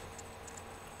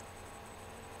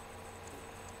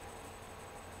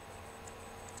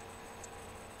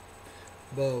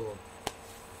 Boom.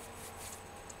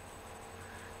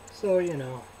 So, you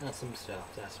know, that's some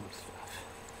stuff. That's some stuff.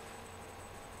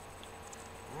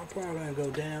 I'm probably gonna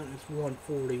go down. It's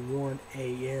 1:41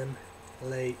 a.m.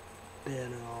 late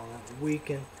bed and all that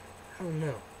weekend. I don't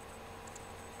know.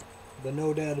 But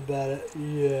no doubt about it,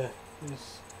 yeah,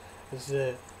 it's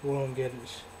it. We're gonna get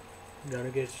it. Gonna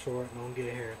get short and gonna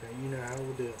get a haircut. You know how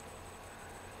we do it.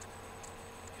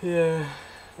 Yeah,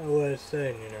 I was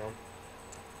saying, you know,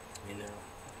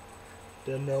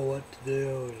 didn't know what to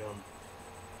do,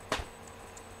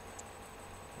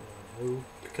 who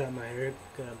cut my hair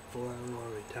cut before I'm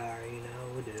gonna retire, you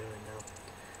know, we do,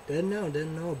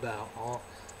 Didn't know about all.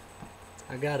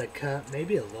 I got a cut,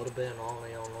 maybe a little bit in all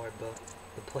Illinois, but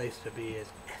the place to be is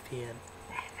FEN.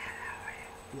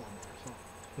 Walmart.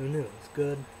 Who knew? It's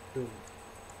good. Boom.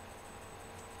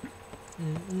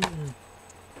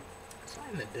 It's not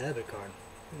even a debit card.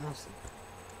 Nothing.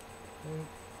 I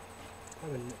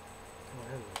don't have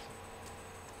nothing.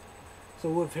 So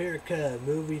with haircut,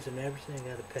 movies, and everything,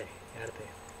 gotta pay.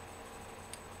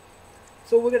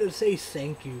 So we're gonna say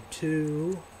thank you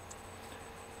to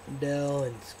Dell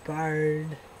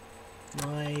Inspired,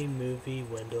 my movie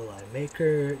window light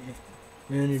maker,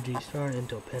 Energy Star,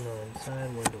 Intel Panel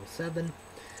Inside, Windows 7,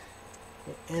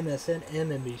 MSN,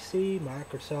 MMBC,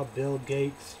 Microsoft, Bill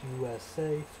Gates,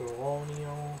 USA,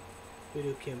 Solonio,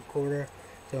 Video Camcorder,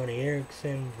 Sony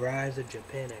Ericsson, Verizon,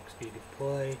 Japan, XP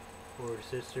Display, or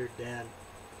sister, dad,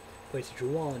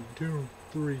 PlayStation 1, 2,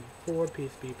 3, 4,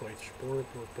 PSP, PlayStation 4,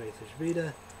 PlayStation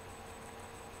Vita.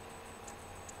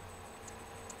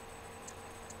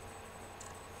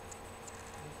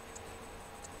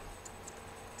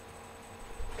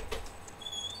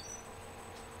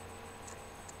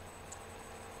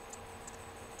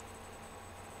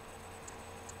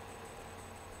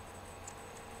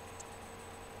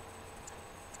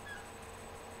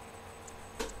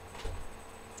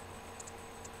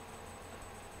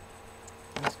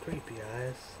 That's creepy,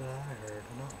 guys. I heard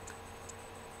a knock.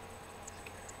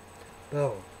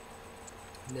 Oh.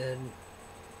 Then,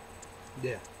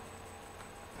 yeah.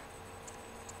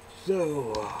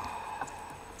 So,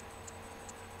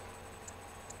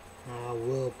 I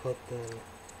will put them.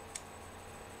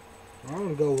 I'm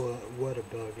gonna go with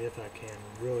Wetterbug if I can,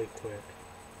 really quick.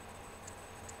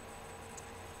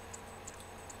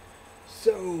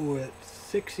 So it's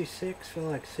 66, feel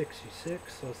like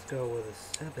 66. Let's go with a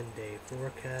 7-day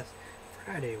forecast.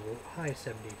 Friday will high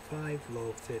 75,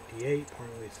 low 58,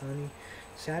 partly sunny.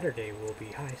 Saturday will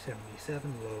be high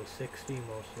 77, low 60,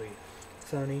 mostly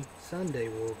sunny. Sunday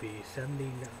will be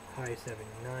 70, high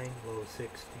 79, low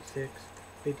 66,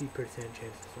 50% chance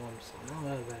of storms. So not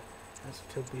out of that. That's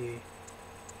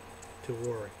to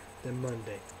worry. Then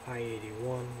Monday, high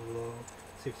 81, low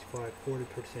 65,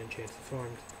 40% chance of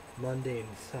storms. Monday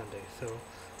and Sunday, so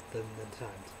the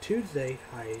times. Tuesday,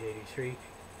 high 83,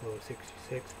 low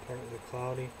 66, partly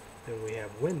cloudy. Then we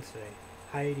have Wednesday,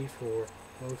 high 84,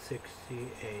 low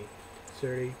 68,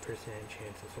 30%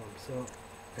 chance of storm. So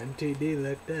MTD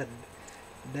looked at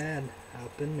that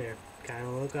up in there. Kind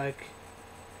of look like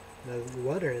the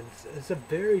weather. It's a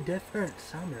very different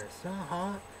summer. It's not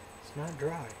hot, it's not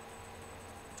dry.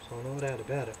 So no doubt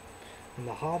about it. And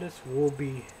the hottest will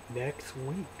be next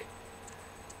week.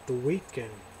 The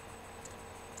weekend.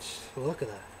 Look at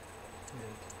that.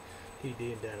 And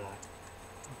TD and Deadeye.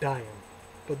 Dying.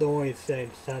 But the only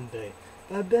saying Sunday.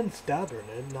 I've been stubborn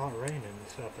and not raining and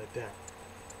stuff like that.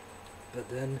 But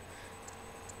then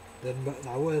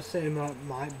I was saying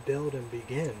my building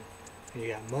begin. You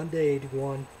got Monday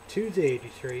 81, Tuesday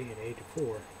 83, and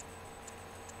 84.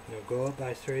 Go up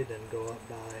by 3, then go up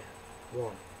by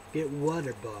 1. Get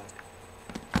Wetterbug.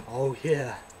 Oh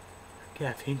yeah.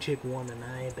 Caffeine chick 1 and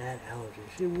I bad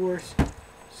allergies. She worse.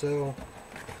 So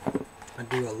I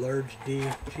do Allerge D.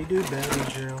 She do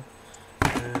better,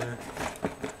 I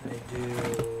do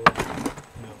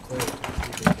Claritin.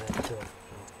 She do that too.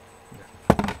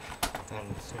 So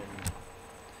I'm saying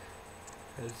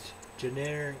it's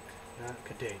generic, not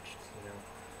contagious.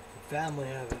 The family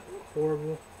have it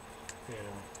horrible.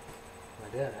 My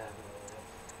dad has it.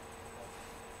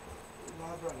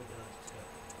 My brother does too.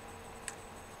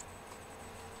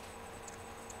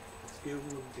 Give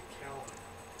them the count.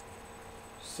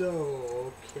 So,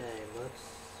 okay, let's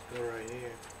go right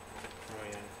here. Oh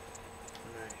yeah,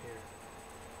 right here.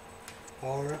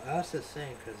 Alright, that's the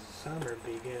same because the summer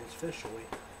begins officially.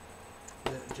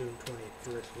 June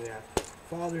 21st, we have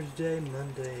Father's Day,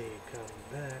 Monday coming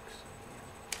back.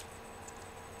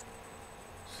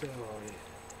 So,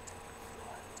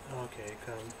 Okay,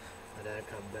 my dad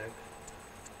come back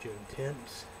June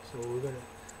 10th. So we're gonna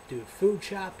do food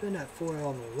shopping at 4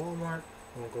 Element Walmart.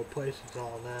 We'll go places,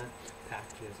 all that,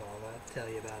 packages, all that, tell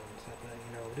you about them, stuff that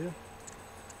you know we do.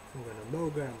 We're gonna mow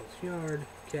grandma's yard,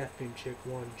 Caffeine Chick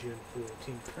 1, June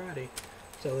 14th, Friday.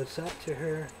 So it's up to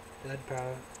her. That'd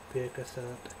probably pick us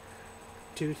up.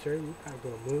 2:30, we'll probably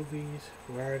go to movies.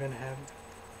 We're gonna have,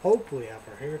 hopefully have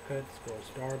our haircuts, go to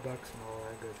Starbucks and all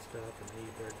that good stuff, and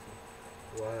Eberts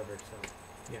and whatever. So,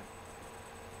 yeah.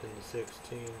 Then the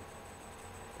 16th,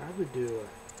 probably do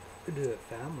a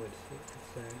family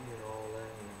thing, you know, all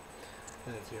that, you know,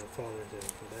 that's, you know, Father's Day,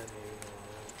 so that maybe, you know,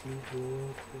 that's usual,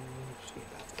 see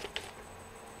about that.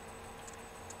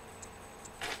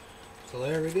 So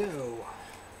there we go.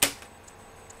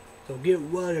 So get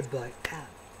Waterbite out.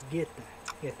 Get that.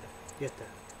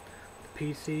 The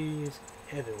PCs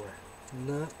everywhere.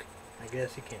 Nook, I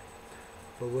guess you can.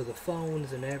 But with the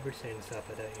phones and everything and stuff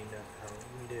like that, you know how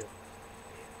we do.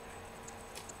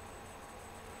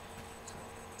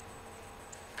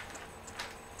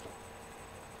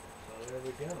 So there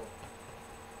we go.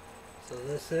 So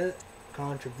that's it.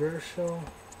 Controversial.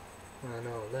 I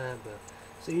know that, but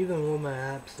so even with my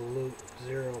Absolute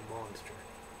Zero Monster,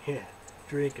 yeah,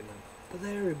 drinking them, but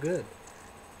they were good.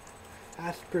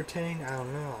 Aspartame, I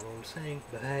don't know what I'm saying,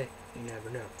 but hey, you never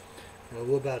know. And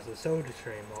what about the Soda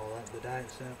Stream, all that, the diet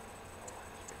stuff?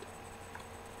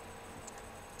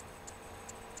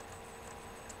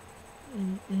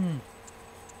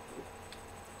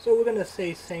 So we're gonna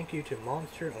say thank you to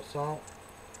Monster, Assault,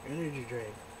 Energy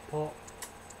Drink, Paul,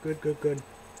 good.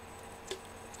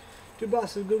 Two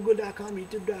bosses, Google.com,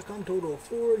 YouTube.com, total of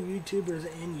 4 YouTubers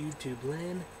in YouTube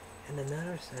land. And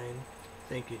another thing,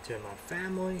 thank you to my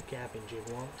family, Captain Jig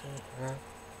Walton,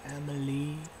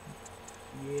 Emily,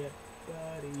 yeah,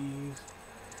 buddies.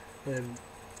 And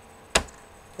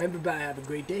everybody have a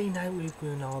great day, night, week,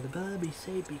 and all the bud. Be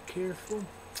safe, be careful.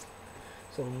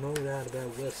 So no doubt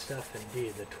about what stuff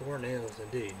indeed, the tornadoes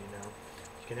indeed, you know.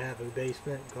 You can have a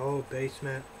basement, go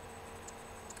basement,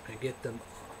 and get them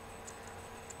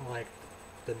like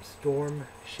them storm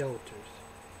shelters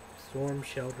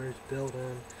build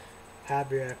in,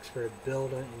 have your expert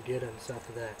build it and get in stuff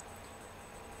of that.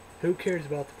 Who cares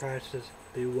about the prices?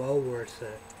 Be well worth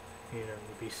it, you know,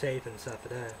 be safe and stuff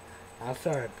of that. I'm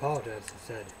sorry, I apologize, I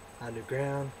said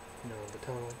underground, you know, the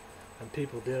tunnel, and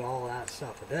people did all that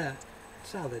stuff of that.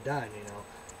 That's how they died,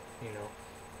 you know,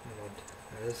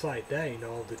 it's like that, you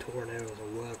know, the tornadoes or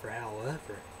whatever,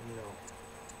 however, you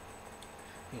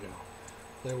know,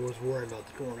 they was worried about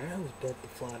the tornadoes, but the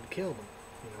flood killed them,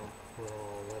 you know, with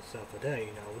all that stuff today,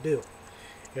 you know, we do.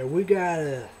 Yeah, we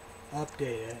gotta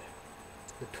update it,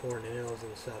 the tornadoes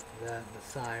and stuff like that, the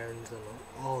sirens and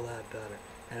all that better.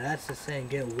 And that's the saying,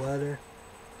 get weather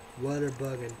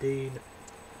bug indeed,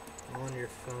 on your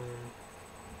phone.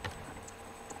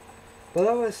 But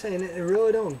I was saying, it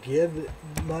really don't give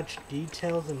much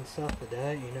details and stuff like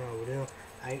that, you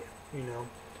know,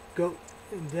 go,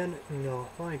 and then, you know,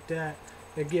 like that,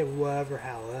 they give whatever,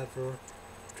 however,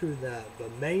 to that.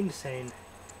 But main thing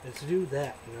is do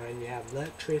that, you know, and you have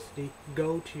electricity,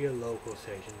 go to your local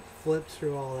station, flip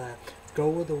through all that, go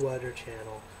with the weather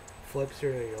channel, flip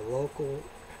through your local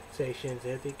stations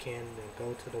if you can, then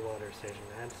go to the weather station.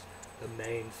 That's the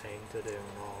main thing to do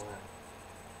and all that.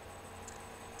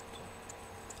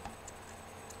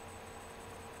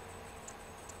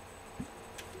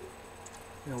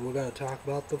 You know, we're going to talk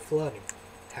about the flooding.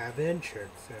 Have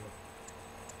insurance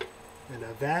and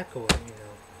evacuate, you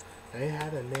know. They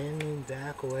have a manually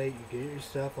evacuate, you get your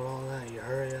stuff and all that, you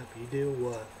hurry up, you do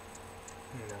what?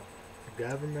 You know, the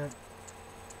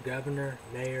governor,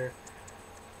 mayor,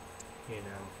 you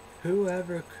know,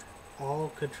 whoever all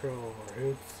control, or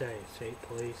who'd say, state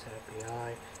police,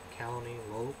 FBI, county,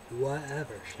 local,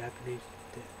 whatever, deputies,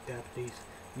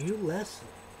 you listen.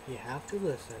 You have to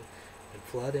listen. And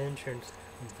flood insurance,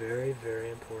 very, very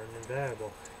important and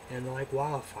valuable. And like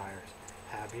wildfires,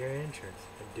 have your insurance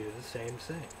and do the same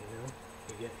thing, you know.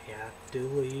 You have to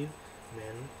leave,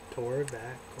 mandatory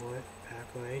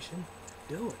evacuation,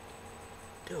 do it.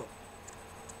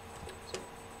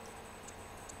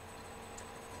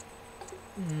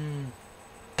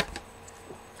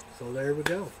 So there we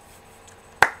go.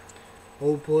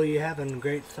 Hopefully you're having a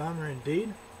great summer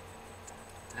indeed.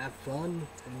 Have fun,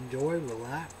 enjoy,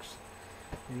 relax.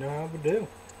 You know how we do.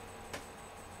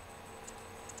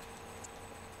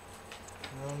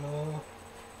 I don't know.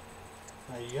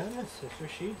 My youngest sister,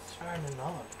 she's starting in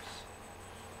August.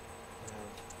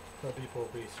 Some people will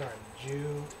be starting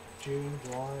June,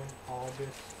 July,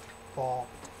 August, fall,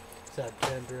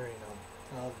 September, you know,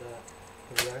 all the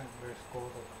regular school,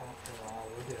 the all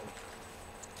we do.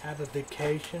 have a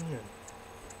vacation,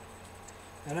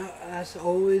 and that's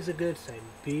always a good thing.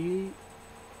 Be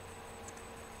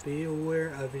aware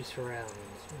of your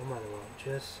surroundings, no matter what.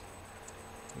 Just,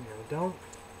 don't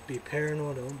be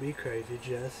paranoid, don't be crazy,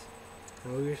 just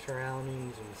know your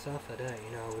surroundings and stuff like that,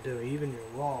 even your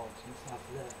walls and stuff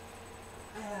like that.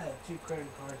 I have 2 credit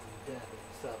cards in debt and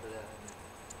stuff like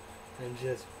that, and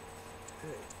just,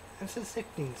 it's a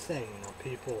sickening thing,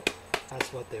 people,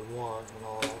 that's what they want, and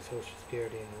all that social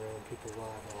security in the room, people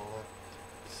lie and all that.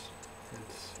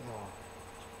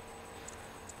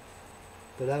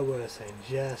 But I was saying,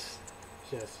 just,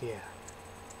 yeah.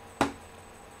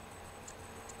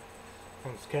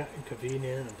 It's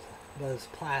convenient, but it's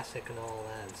plastic and all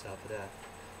that and stuff like that.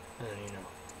 And,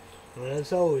 when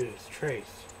it's always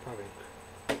traced, probably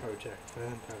check,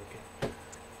 probably can't.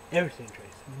 Everything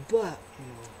traced. But,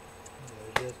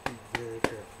 just be very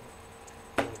careful.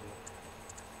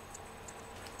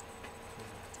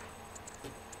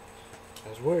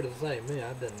 It's weird to say, me,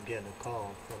 I've been getting a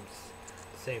call from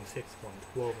the same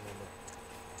 612 number.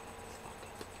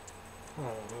 I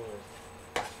don't know,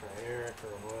 it's for Eric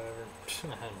or whatever. I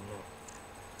don't know.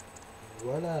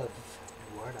 What else?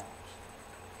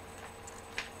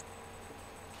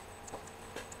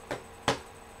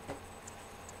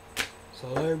 So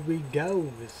there we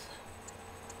go.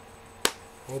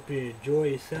 Hope you enjoy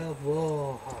yourself.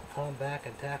 Well, I'll come back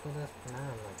and tackle this. I don't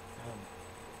know.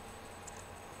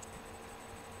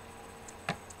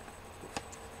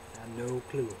 I have no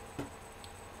clue. I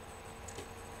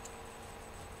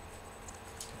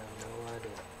have no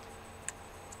idea.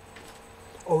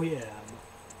 Oh yeah,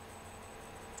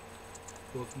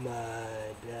 with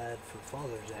my dad for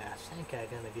Father's Day, I think I'm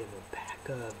gonna give a pack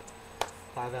of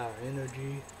 5-hour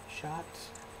energy shots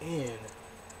and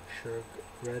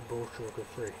Red Bull sugar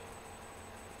free.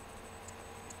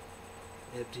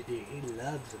 FGD, he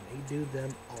loves them. He do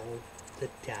them all the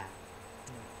time.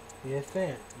 You're a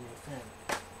fan.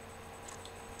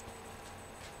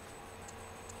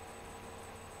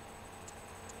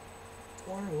 I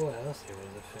wonder what else he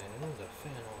was a fan. He was a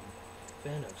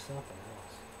fan of something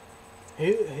else.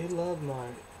 He loved my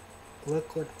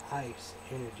liquid ice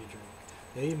energy drink.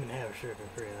 They even have sugar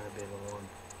free. That'd be the one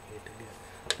he'd get.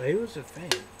 But he was a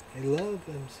fan. He loved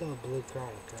himself Blue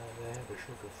Chronic. They have a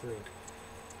sugar free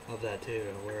of that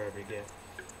too, wherever you get.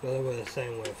 But it was the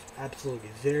same with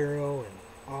Absolutely Zero and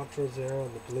Ultra Zero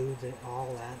and the Blues and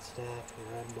all that stuff. The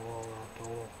Red Bull, all that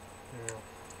bull.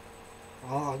 I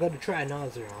got to try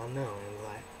non-zero. I know. And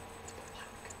like,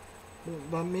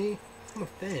 but me, I'm a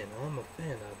fan. I'm a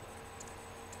fan of it.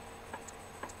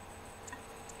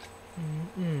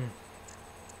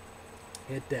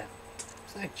 Hit that.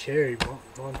 It's like cherry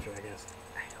monster, I guess.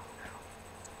 I don't know.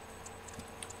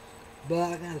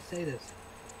 But I gotta say this.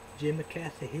 Jim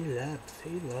McCaskey, he loves this.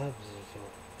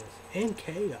 And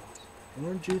Chaos.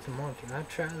 Orange juice and monster. I've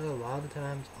tried it a lot of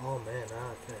times. Oh man,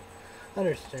 I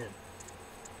understand.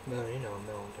 Well,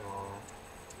 milk and all that.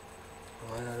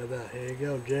 Well, that about. Here you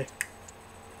go, Jay.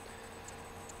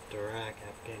 Dirac,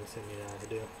 Afghanistan, I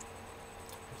do.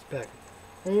 Respect.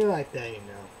 And you like that,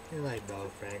 You like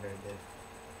both, Frank, right there.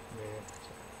 Yeah,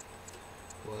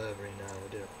 so whatever, I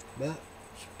do. But,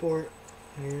 support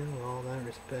you, all that,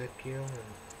 respect you,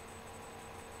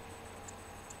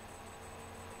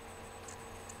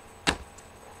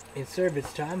 and serve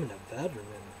its time in the veteran,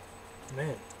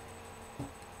 man.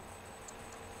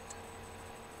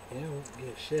 Yeah, don't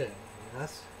give a shit.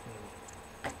 That's,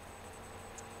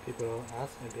 people, I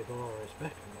think people don't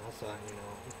respect him. That's like,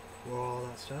 where all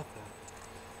that stuff at.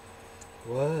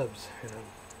 Webs,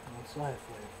 that's life,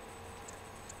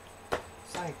 man.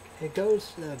 It's like, it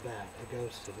goes to the bad. It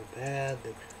goes to the bad,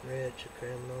 the rich, the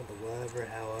criminal, the whatever,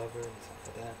 however, and stuff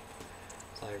like that.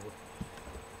 It's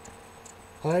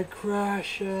like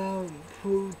Russia,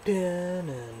 Putin,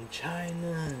 and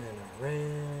China, and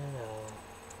Iran,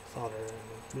 Saudi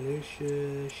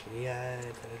militia, Shiite,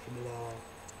 Hezbollah,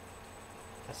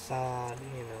 Assad,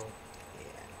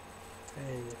 yeah.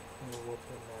 And, what's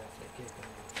the matter? I can't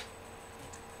remember.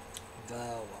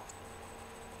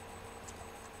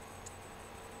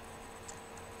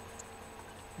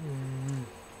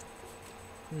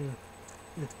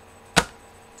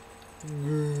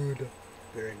 Good.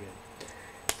 Very good.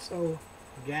 So,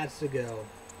 got to go.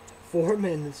 4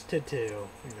 minutes to 2,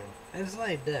 It's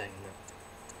like that,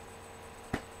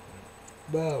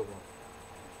 But,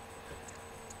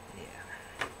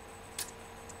 yeah.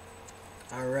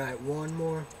 Alright, one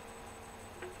more.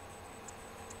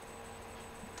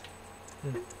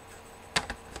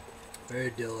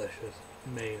 Very delicious.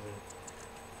 Amazing.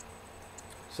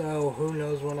 So, who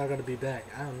knows when I'm going to be back?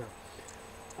 I don't know.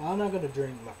 I'm not going to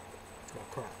drink my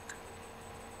crock.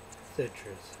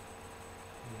 citrus.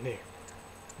 There.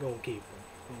 Gonna keep them.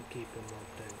 Gonna keep them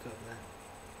up there. Something like that.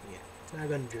 Yeah. Not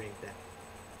gonna drink that.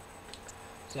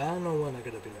 So I don't know when I'm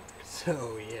gonna be back.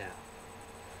 So yeah.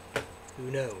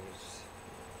 Who knows?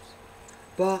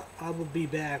 But I will be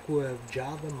back with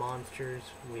Java Monsters.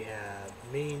 We have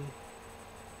Mean,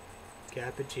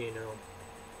 Cappuccino,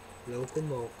 Local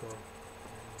Mocha,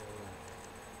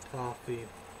 Coffee,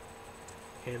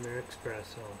 Hammer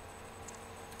Espresso,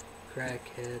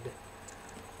 Crackhead,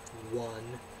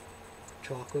 1,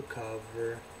 Chocolate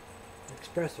Cover,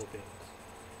 Espresso Beans,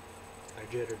 or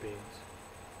Jitter Beans,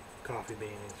 Coffee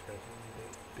Bean, Espresso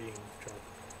Beans, Chocolate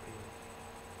Beans,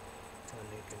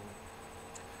 honey,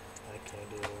 I can't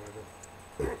do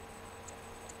order.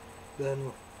 Then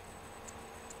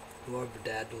whoever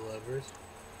Dad delivers.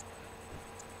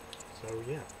 So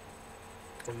yeah.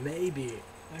 And maybe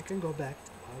I can go back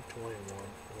to 21.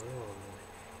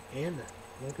 And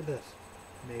look at this.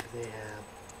 Maybe they have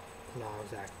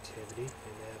Plaza Activity.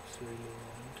 Maybe they have Sweet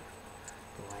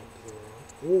the light blue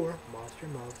one. Or Monster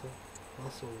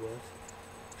Muscle with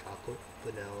chocolate,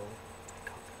 vanilla,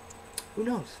 coffee. Who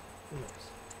knows? Who knows?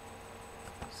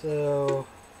 So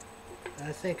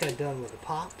I think I'm done with the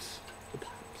pops.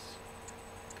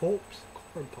 Pops,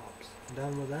 corn pops. I'm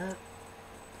done with that.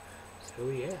 So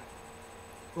yeah.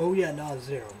 Oh yeah, not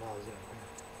zero.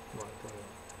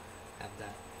 Have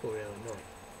that for Illinois.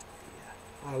 Yeah,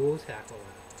 I will tackle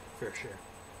that for sure.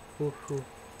 Woo-hoo.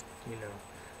 You know,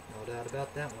 no doubt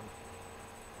about that one.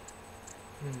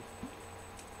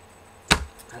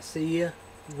 I see ya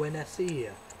when I see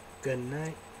ya. Good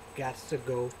night. Got to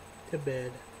go to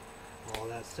bed. All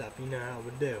that stuff. You know how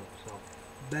we do. So,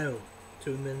 boom.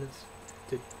 2 minutes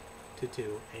to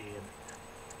 2 a.m.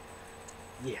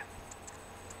 Yeah.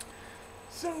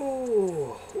 So,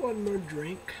 one more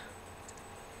drink.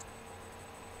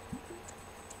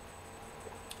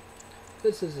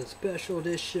 This is a special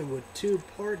edition with 2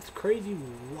 parts. Crazy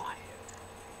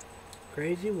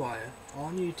Wire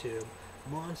on YouTube.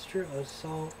 Monster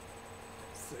Assault.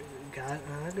 I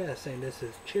gotta say this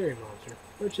is Cherry Monster,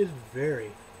 which is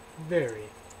very, very,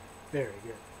 very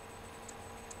good.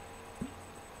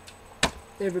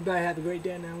 Everybody have a great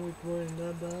day now. Week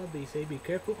 1. Be safe, be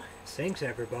careful. Thanks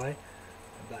everybody.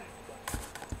 Bye.